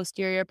 the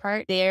posterior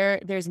part,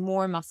 there's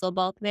more muscle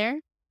bulk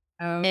there.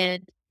 Oh,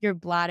 And your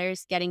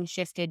bladder's getting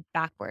shifted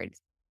backwards.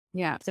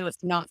 yeah. So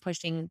it's not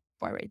pushing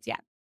forwards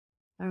yet.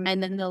 Um,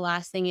 And then the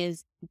last thing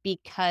is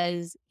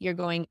because you're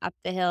going up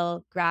the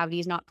hill, gravity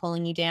is not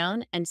pulling you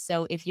down. And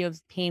so if you have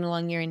pain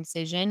along your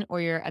incision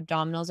or your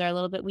abdominals are a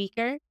little bit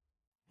weaker,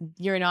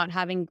 you're not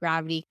having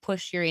gravity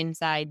push your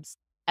insides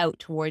out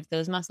towards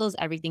those muscles.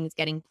 Everything's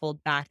getting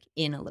pulled back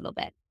in a little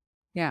bit.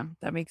 yeah,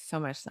 that makes so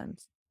much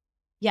sense.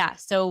 Yeah.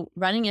 So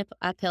running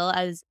uphill,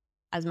 as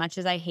much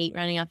as I hate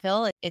running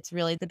uphill, it's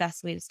really the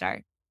best way to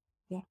start.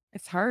 Yeah,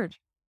 it's hard.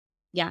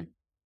 Yeah.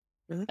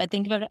 Really? But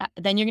think about it.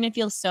 Then you're going to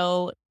feel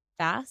so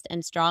fast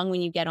and strong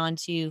when you get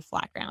onto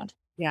flat ground.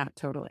 Yeah,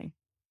 totally.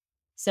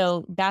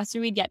 So that's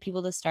where we'd get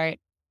people to start.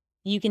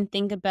 You can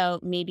think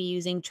about maybe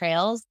using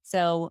trails.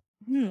 So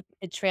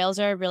the trails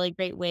are a really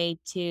great way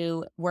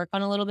to work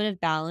on a little bit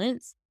of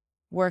balance,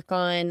 work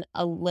on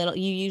you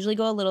usually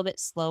go a little bit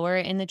slower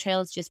in the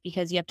trails just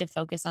because you have to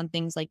focus on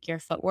things like your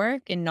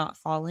footwork and not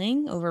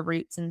falling over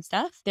roots and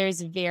stuff.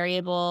 There's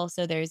variable.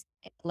 So there's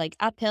like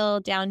uphill,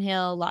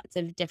 downhill, lots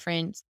of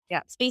different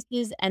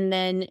spaces. And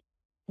then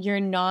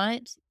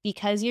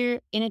because you're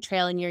in a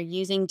trail and you're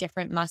using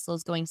different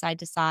muscles going side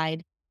to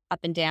side, up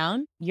and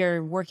down,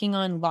 you're working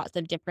on lots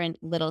of different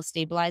little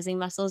stabilizing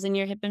muscles in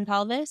your hip and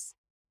pelvis.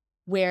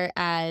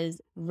 Whereas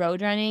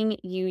road running,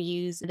 you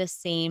use the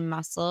same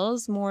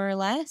muscles more or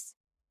less,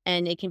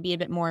 and it can be a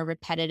bit more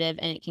repetitive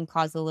and it can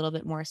cause a little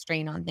bit more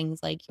strain on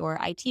things like your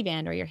IT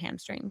band or your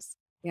hamstrings.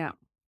 Yeah.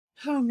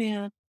 Oh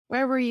man.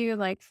 Where were you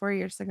like 4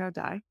 years ago,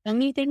 Di? So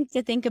many things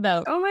to think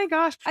about. Oh my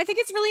gosh. I think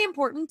it's really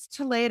important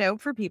to lay it out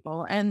for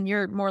people and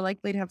you're more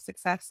likely to have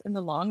success in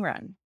the long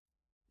run.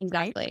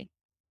 Exactly. Right?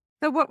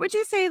 So what would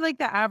you say like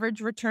the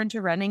average return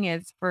to running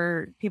is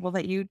for people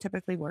that you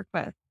typically work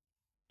with?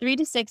 3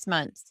 to 6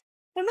 months.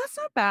 And that's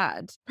not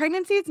bad.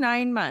 Pregnancy is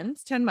 9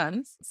 months, 10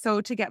 months.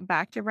 So to get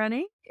back to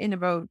running in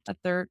about a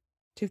third,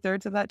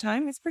 2/3 of that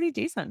time is pretty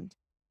decent.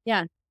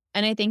 Yeah.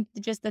 And I think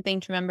just the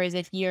thing to remember is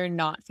if you're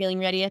not feeling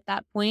ready at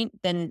that point,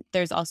 then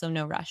there's also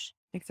no rush.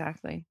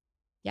 Exactly.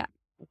 Yeah.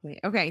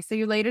 Okay. So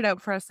you laid it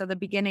out for us at the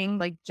beginning,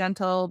 like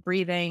gentle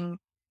breathing,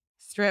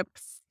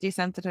 strips,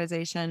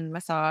 desensitization,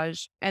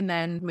 massage, and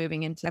then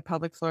moving into a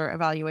pelvic floor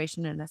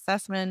evaluation and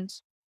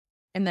assessment,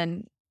 and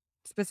then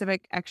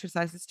specific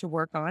exercises to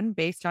work on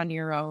based on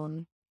your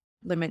own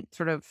limit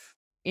sort of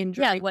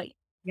injury.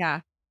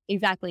 Yeah.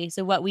 Exactly.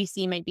 So what we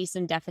see might be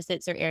some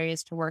deficits or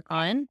areas to work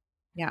on.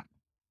 Yeah.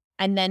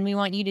 And then we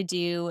want you to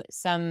do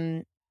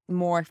some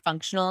more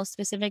functional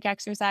specific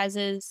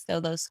exercises. So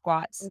those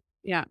squats,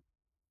 Yeah.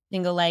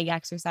 single leg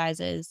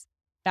exercises,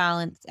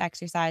 balance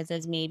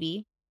exercises,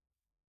 maybe.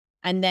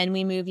 And then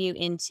we move you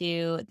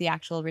into the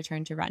actual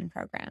return to run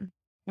program.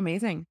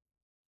 Amazing.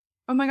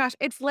 Oh my gosh.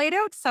 It's laid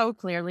out so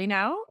clearly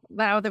now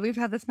that we've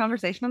had this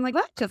conversation. I'm like,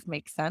 that just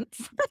makes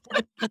sense.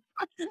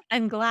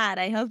 I'm glad.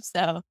 I hope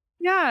so.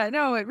 Yeah,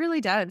 no, it really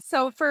does.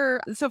 So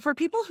for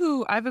people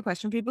who, I have a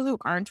question, people who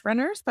aren't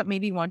runners, but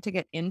maybe want to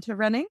get into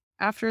running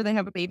after they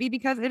have a baby,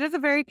 because it is a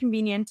very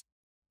convenient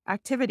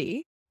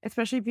activity,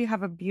 especially if you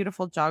have a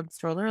beautiful jog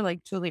stroller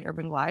like Julie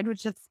Urban Glide,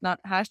 which is not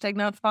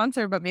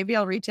sponsored, but maybe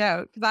I'll reach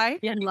out because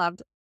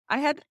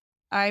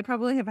I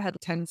probably have had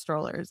 10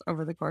 strollers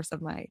over the course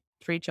of my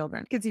 3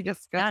 children because you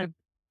just got to,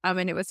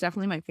 and it was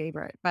definitely my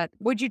favorite. But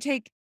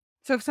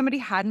so if somebody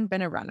hadn't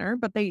been a runner,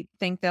 but they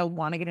think they'll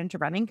want to get into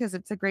running because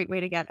it's a great way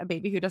to get a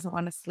baby who doesn't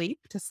want to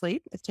sleep,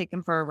 is take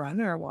them for a run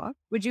or a walk.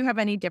 Would you have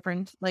any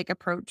different like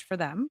approach for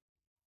them?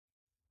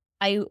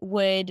 I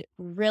would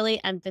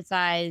really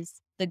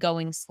emphasize the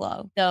going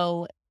slow.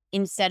 So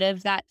instead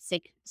of that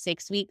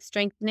 6-week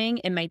strengthening,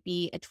 it might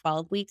be a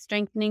 12-week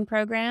strengthening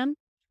program,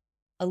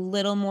 a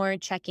little more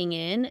checking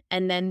in.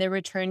 And then the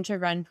return to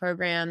run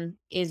program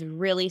is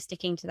really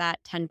sticking to that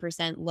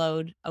 10%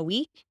 load a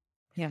week.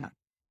 Yeah.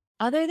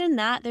 Other than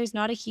that, there's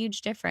not a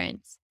huge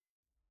difference.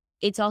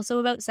 It's also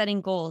about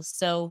setting goals.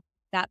 So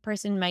that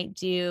person might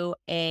do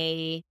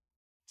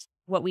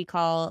what we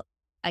call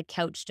a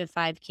couch to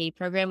 5K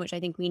program, which I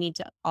think we need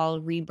to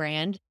all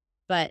rebrand,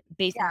 but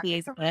basically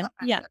it's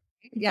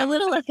a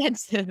little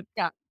offensive.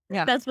 Yeah.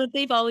 That's what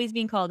they've always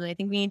been called. And I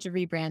think we need to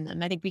rebrand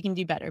them. I think we can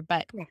do better,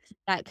 but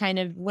that kind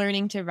of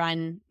learning to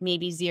run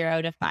maybe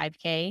 0 to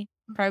 5K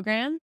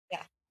program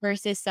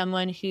versus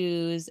someone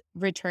who's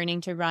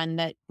returning to run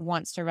that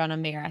wants to run a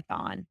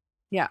marathon.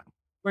 Yeah.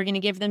 We're going to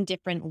give them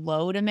different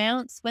load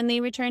amounts when they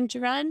return to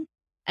run,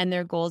 and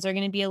their goals are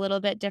going to be a little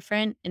bit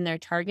different in their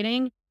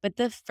targeting. But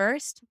the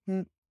first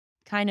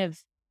kind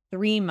of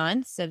 3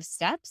 months of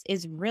steps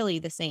is really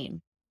the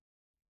same.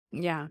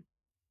 Yeah.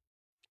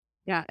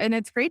 Yeah. And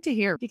it's great to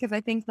hear because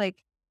I think like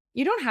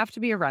You don't have to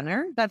be a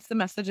runner. That's the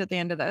message at the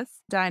end of this.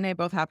 Di and I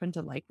both happen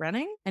to like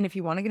running. And if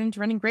you want to get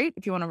into running, great.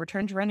 If you want to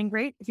return to running,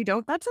 great. If you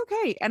don't, that's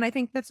okay. And I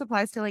think this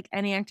applies to like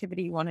any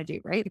activity you want to do,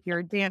 right? If you're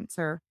a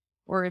dancer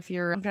or if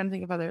you're, I'm trying to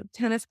think of other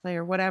tennis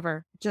player,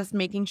 whatever, just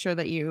making sure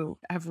that you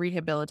have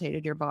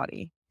rehabilitated your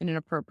body in an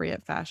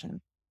appropriate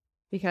fashion.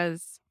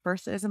 Because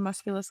first is a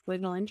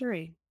musculoskeletal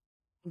injury.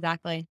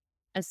 Exactly.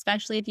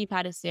 Especially if you've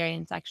had a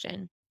cesarean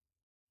section.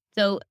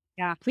 So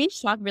Yeah. please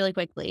talk really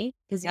quickly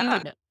because you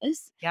would know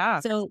this. Yeah.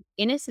 So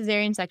in a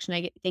cesarean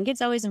section, think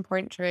it's always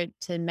important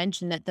to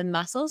mention that the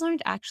muscles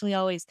aren't actually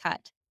always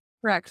cut.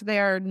 Correct. They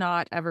are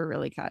not ever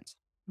really cut.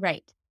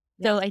 Right.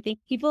 Yeah. So I think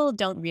people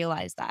don't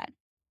realize that.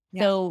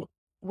 Yeah. So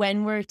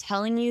when we're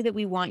telling you that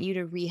we want you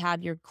to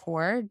rehab your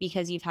core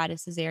because you've had a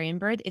cesarean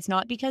birth, it's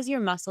not because your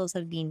muscles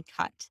have been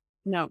cut.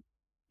 No.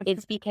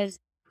 It's because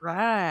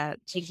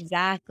Stretch.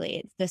 exactly,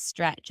 it's the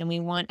stretch, and we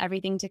want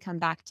everything to come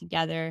back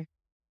together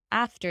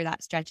after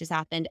that stretch has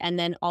happened, and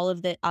then all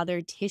of the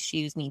other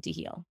tissues need to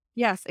heal.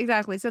 Yes,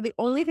 exactly. So the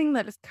only thing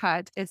that is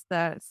cut is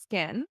the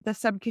skin, the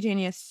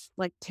subcutaneous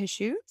like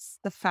tissues,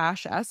 the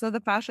fascia. So the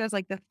fascia is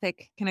like the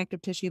thick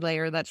connective tissue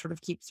layer that sort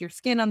of keeps your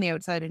skin on the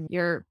outside and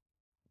your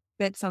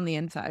bits on the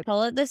inside.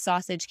 Call it the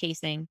sausage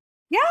casing.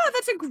 Yeah,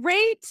 that's a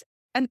great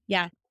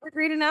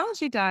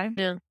analogy, Di.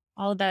 Yeah,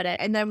 all about it.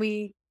 And then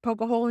we poke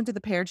a hole into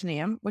the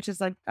peritoneum, which is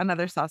like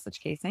another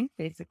sausage casing,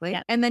 basically.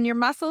 Yeah. And then your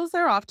muscles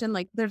are often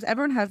like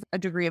everyone has a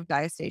degree of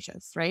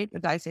diastasis, right? A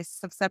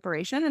diastasis of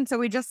separation. And so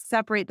we just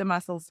separate the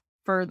muscles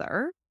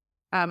further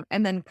and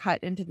then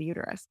cut into the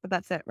uterus. But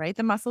that's it, right?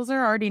 The muscles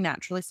are already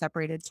naturally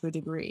separated to a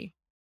degree.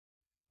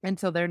 And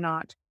so they're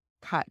not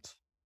cut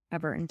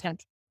ever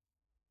intentionally.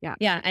 Yeah.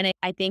 Yeah. And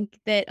I think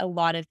that a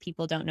lot of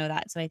people don't know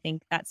that. So I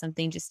think that's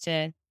something just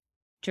to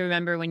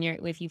remember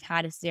if you've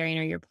had a cesarean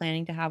or you're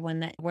planning to have one,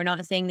 that we're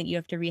not saying that you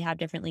have to rehab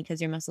differently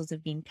because your muscles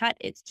have been cut.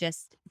 It's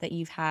just that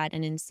you've had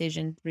an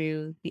incision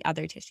through the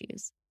other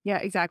tissues. Yeah,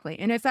 exactly.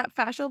 And it's that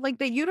fascial, like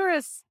the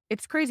uterus,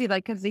 it's crazy,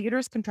 like, because the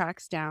uterus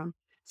contracts down.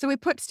 So we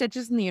put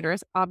stitches in the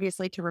uterus,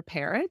 obviously to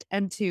repair it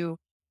and to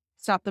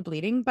stop the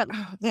bleeding. But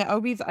the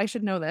OBs, I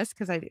should know this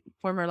because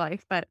former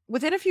life, but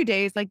within a few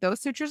days, like those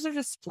sutures are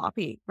just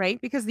floppy,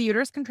 right? Because the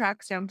uterus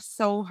contracts down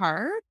so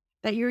hard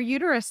that your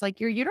uterus, like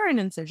your uterine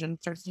incision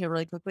starts to heal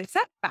really quickly. It's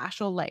that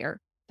fascial layer,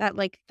 that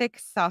like thick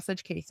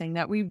sausage casing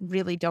that we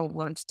really don't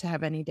want to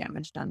have any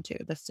damage done to,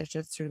 the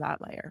stitches through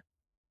that layer.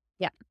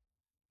 Yeah.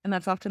 And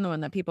that's often the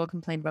one that people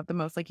complain about the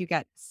most. Like you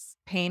get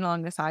pain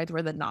along the sides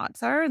where the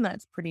knots are, and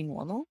that's pretty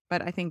normal.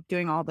 But I think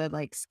doing all the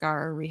like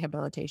scar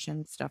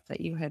rehabilitation stuff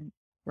that you had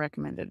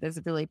recommended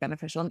is really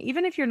beneficial. And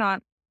even if you're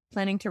not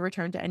planning to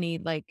return to any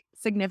like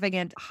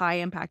significant high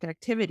impact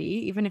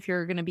activity, even if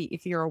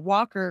you're a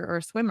walker or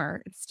a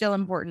swimmer, it's still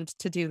important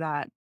to do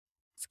that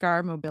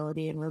scar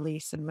mobility and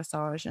release and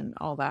massage and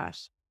all that.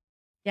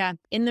 Yeah.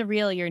 In the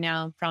reel you're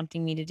now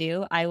prompting me to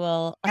do, I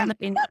will,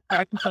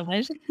 so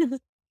much.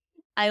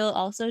 I will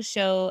also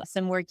show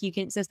some work you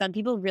can, so some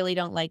people really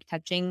don't like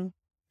touching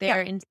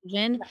their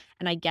incision,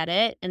 and I get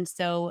it. And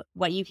so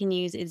what you can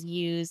use is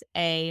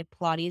a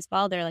Pilates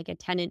ball. They're like a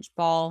 10-inch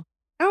ball.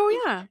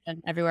 Oh yeah.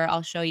 Everywhere.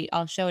 I'll show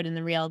it in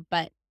the reel,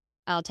 but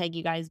I'll tag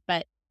you guys.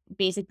 But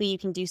basically you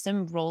can do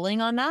some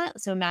rolling on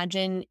that. So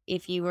imagine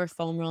if you were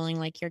foam rolling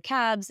like your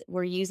calves,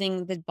 we're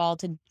using the ball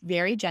to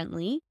very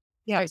gently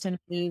start to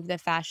move the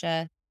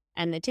fascia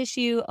and the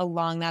tissue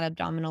along that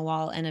abdominal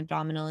wall and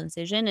abdominal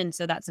incision. And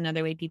so that's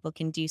another way people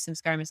can do some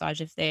scar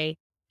massage if they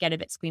get a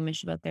bit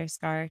squeamish about their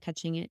scar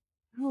touching it.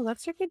 Oh,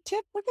 that's a good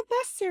tip. Look at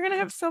this. You're going to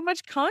have so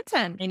much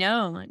content. I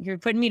know. You're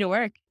putting me to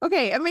work.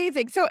 Okay,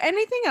 amazing. So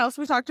anything else?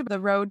 We talked about the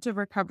road to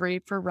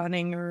recovery for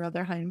running or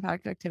other high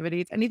impact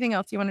activities. Anything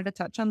else you wanted to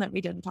touch on that we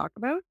didn't talk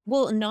about?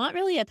 Well, not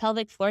really a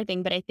pelvic floor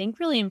thing, but I think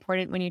really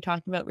important when you're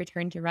talking about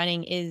return to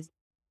running is,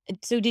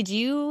 so did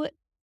you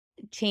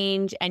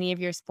change any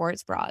of your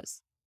sports bras?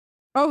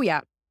 Oh,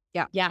 yeah.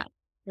 Yeah. Yeah.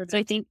 So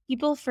I think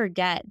people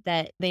forget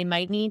that they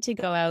might need to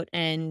go out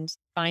and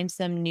find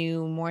some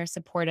new, more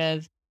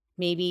supportive,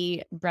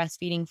 maybe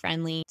breastfeeding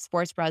friendly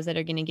sports bras that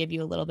are going to give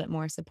you a little bit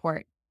more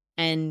support.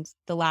 And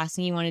the last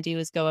thing you want to do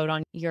is go out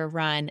on your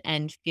run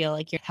and feel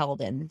like you're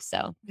held in.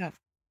 So yeah,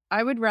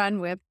 I would run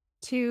with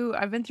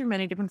I've been through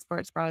many different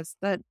sports bras.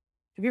 Have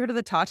you heard of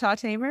the Tata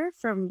Tamer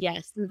from?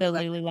 Yes, the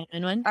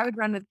Lululemon one. I would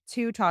run with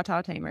 2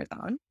 Tata Tamers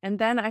on. And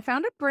then I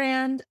found a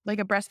brand, like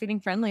a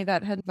breastfeeding friendly,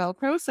 that had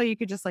Velcro. So you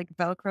could just like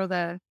Velcro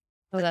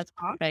that's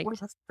perfect.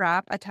 With a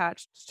strap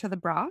attached to the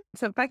bra.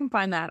 So if I can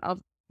find that,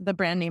 the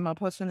brand name I'll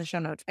post in the show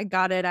notes. I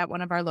got it at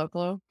one of our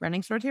local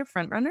running stores here,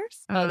 Front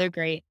Runners. Oh, they're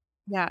great.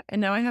 Yeah. And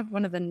now I have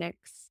one of the Knix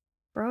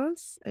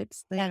bras. I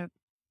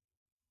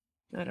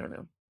don't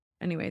know.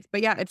 Anyways,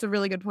 but yeah, it's a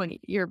really good point.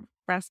 Your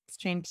breasts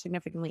change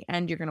significantly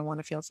and you're going to want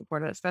to feel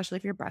supported, especially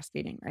if you're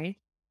breastfeeding, right?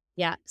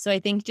 Yeah. So I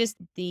think just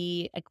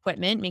the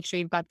equipment, make sure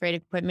you've got the right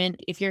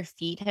equipment. If your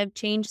feet have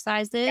changed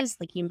sizes,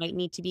 like you might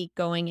need to be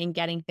going and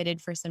getting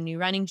fitted for some new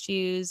running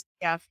shoes.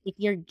 Yeah. If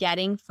you're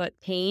getting foot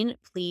pain,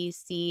 please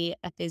see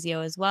a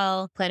physio as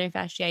well. Plantar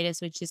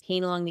fasciitis, which is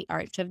pain along the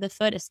arch of the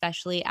foot,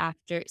 especially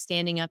after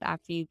standing up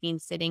after you've been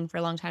sitting for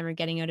a long time or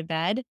getting out of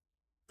bed.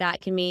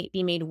 That can be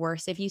made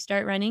worse if you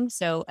start running.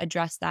 So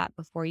address that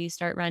before you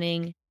start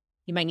running.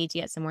 You might need to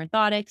get some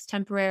orthotics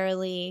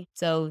temporarily.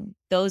 So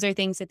those are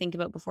things to think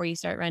about before you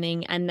start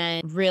running. And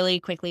then really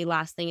quickly,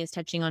 last thing is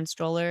touching on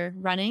stroller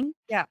running.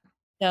 Yeah.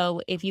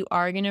 So if you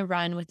are going to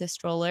run with a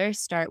stroller,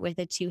 start with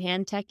a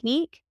two-hand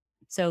technique.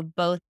 So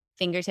both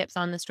fingertips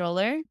on the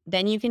stroller.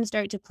 Then you can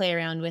start to play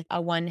around with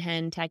a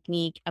one-hand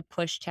technique, a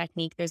push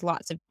technique. There's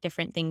lots of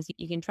different things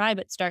you can try,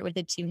 but start with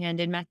a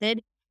two-handed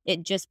method.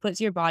 It just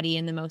puts your body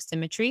in the most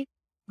symmetry,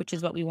 which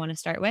is what we want to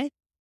start with.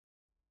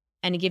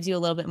 And it gives you a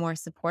little bit more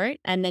support.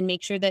 And then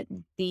make sure that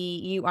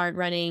you aren't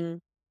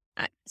running.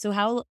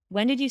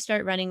 When did you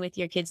start running with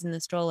your kids in the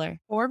stroller?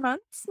 4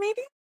 months,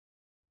 maybe?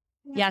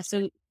 Yeah.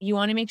 So you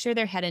want to make sure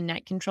their head and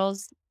neck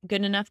control's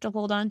good enough to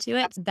hold on to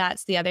it.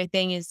 That's the other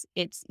thing is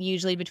it's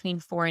usually between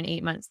 4 and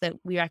 8 months that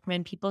we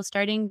recommend people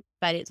starting,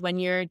 but it's when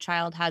your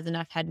child has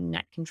enough head and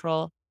neck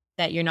control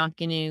that you're not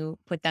going to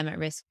put them at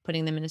risk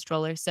putting them in a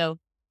stroller. So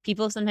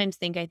people sometimes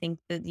I think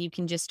that you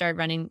can just start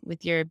running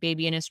with your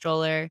baby in a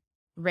stroller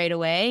right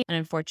away. And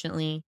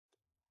unfortunately,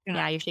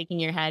 Yeah. you're shaking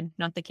your head.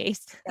 Not the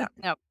case. Yeah,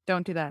 no,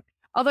 don't do that.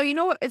 Although, you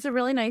know what is a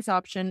really nice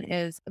option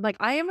is like,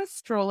 I am a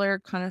stroller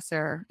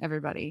connoisseur,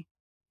 everybody.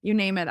 You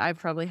name it, I've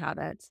probably had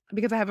it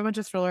because I have a bunch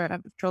of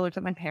strollers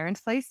at my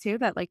parents' place too,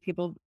 that like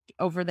people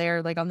over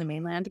there, like on the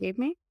mainland gave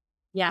me.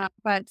 Yeah.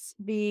 But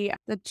the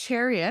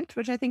Chariot,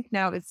 which I think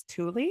now is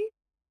Thule,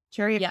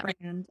 Chariot Yeah.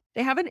 brand,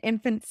 they have an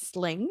infant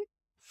sling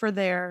for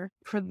The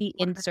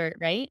insert,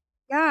 right?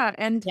 Yeah.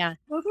 And Yeah.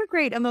 those are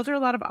great. And those are a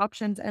lot of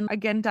options. And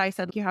again, Di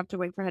said you have to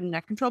wait for head and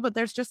neck control, but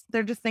they're just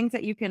things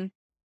that you can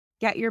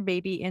get your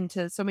baby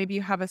into. So maybe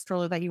you have a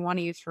stroller that you want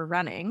to use for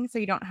running. So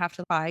you don't have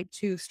to buy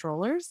 2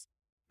 strollers,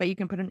 but you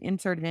can put an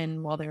insert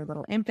in while they're a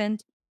little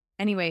infant.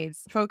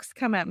 Anyways, folks,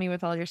 come at me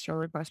with all your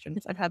stroller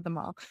questions. I've had them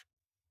all.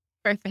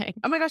 Perfect.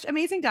 Oh my gosh,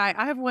 amazing, Di.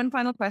 I have one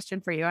final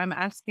question for you. I'm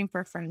asking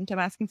for a friend. I'm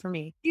asking for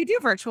me. Do you do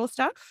virtual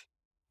stuff?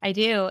 I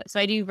do. So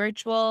I do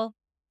virtual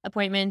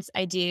appointments.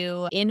 I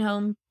do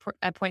in-home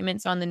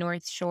appointments on the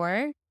North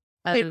Shore.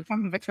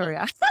 From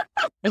Victoria.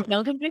 I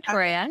don't come to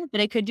Victoria,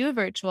 but I could do a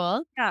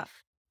virtual. Yeah.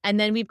 And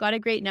then we've got a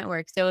great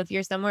network. So if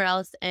you're somewhere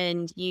else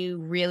and you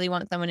really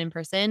want someone in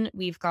person,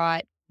 we've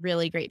got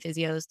really great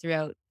physios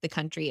throughout the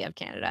country of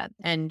Canada.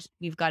 And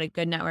we've got a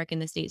good network in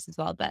the States as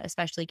well, but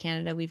especially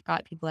Canada, we've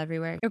got people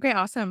everywhere. Okay,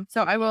 awesome.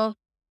 So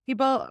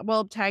people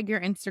will tag your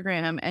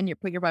Instagram and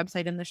put your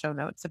website in the show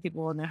notes so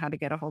people will know how to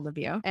get a hold of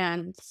you.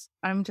 And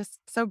I'm just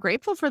so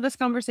grateful for this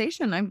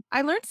conversation.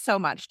 I learned so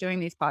much doing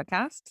these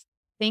podcasts.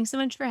 Thanks so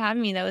much for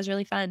having me. That was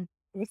really fun.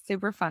 It was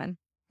super fun.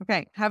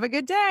 Okay, have a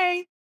good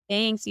day.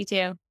 Thanks, you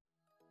too.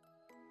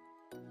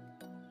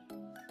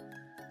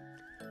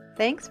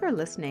 Thanks for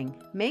listening.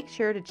 Make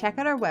sure to check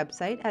out our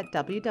website at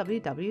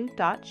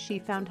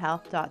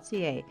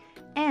www.shefoundhealth.ca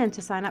and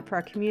to sign up for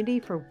our community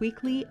for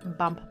weekly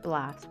bump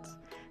blasts.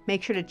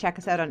 Make sure to check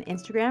us out on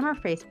Instagram or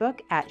Facebook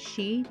at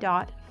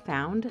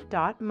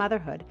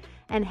she.found.motherhood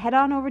and head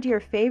on over to your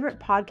favorite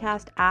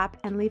podcast app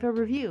and leave a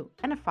review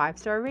and a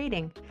 5-star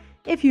rating.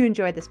 If you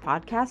enjoyed this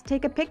podcast,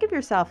 take a pic of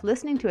yourself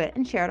listening to it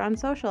and share it on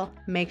social.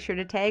 Make sure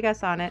to tag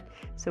us on it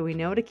so we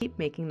know to keep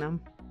making them.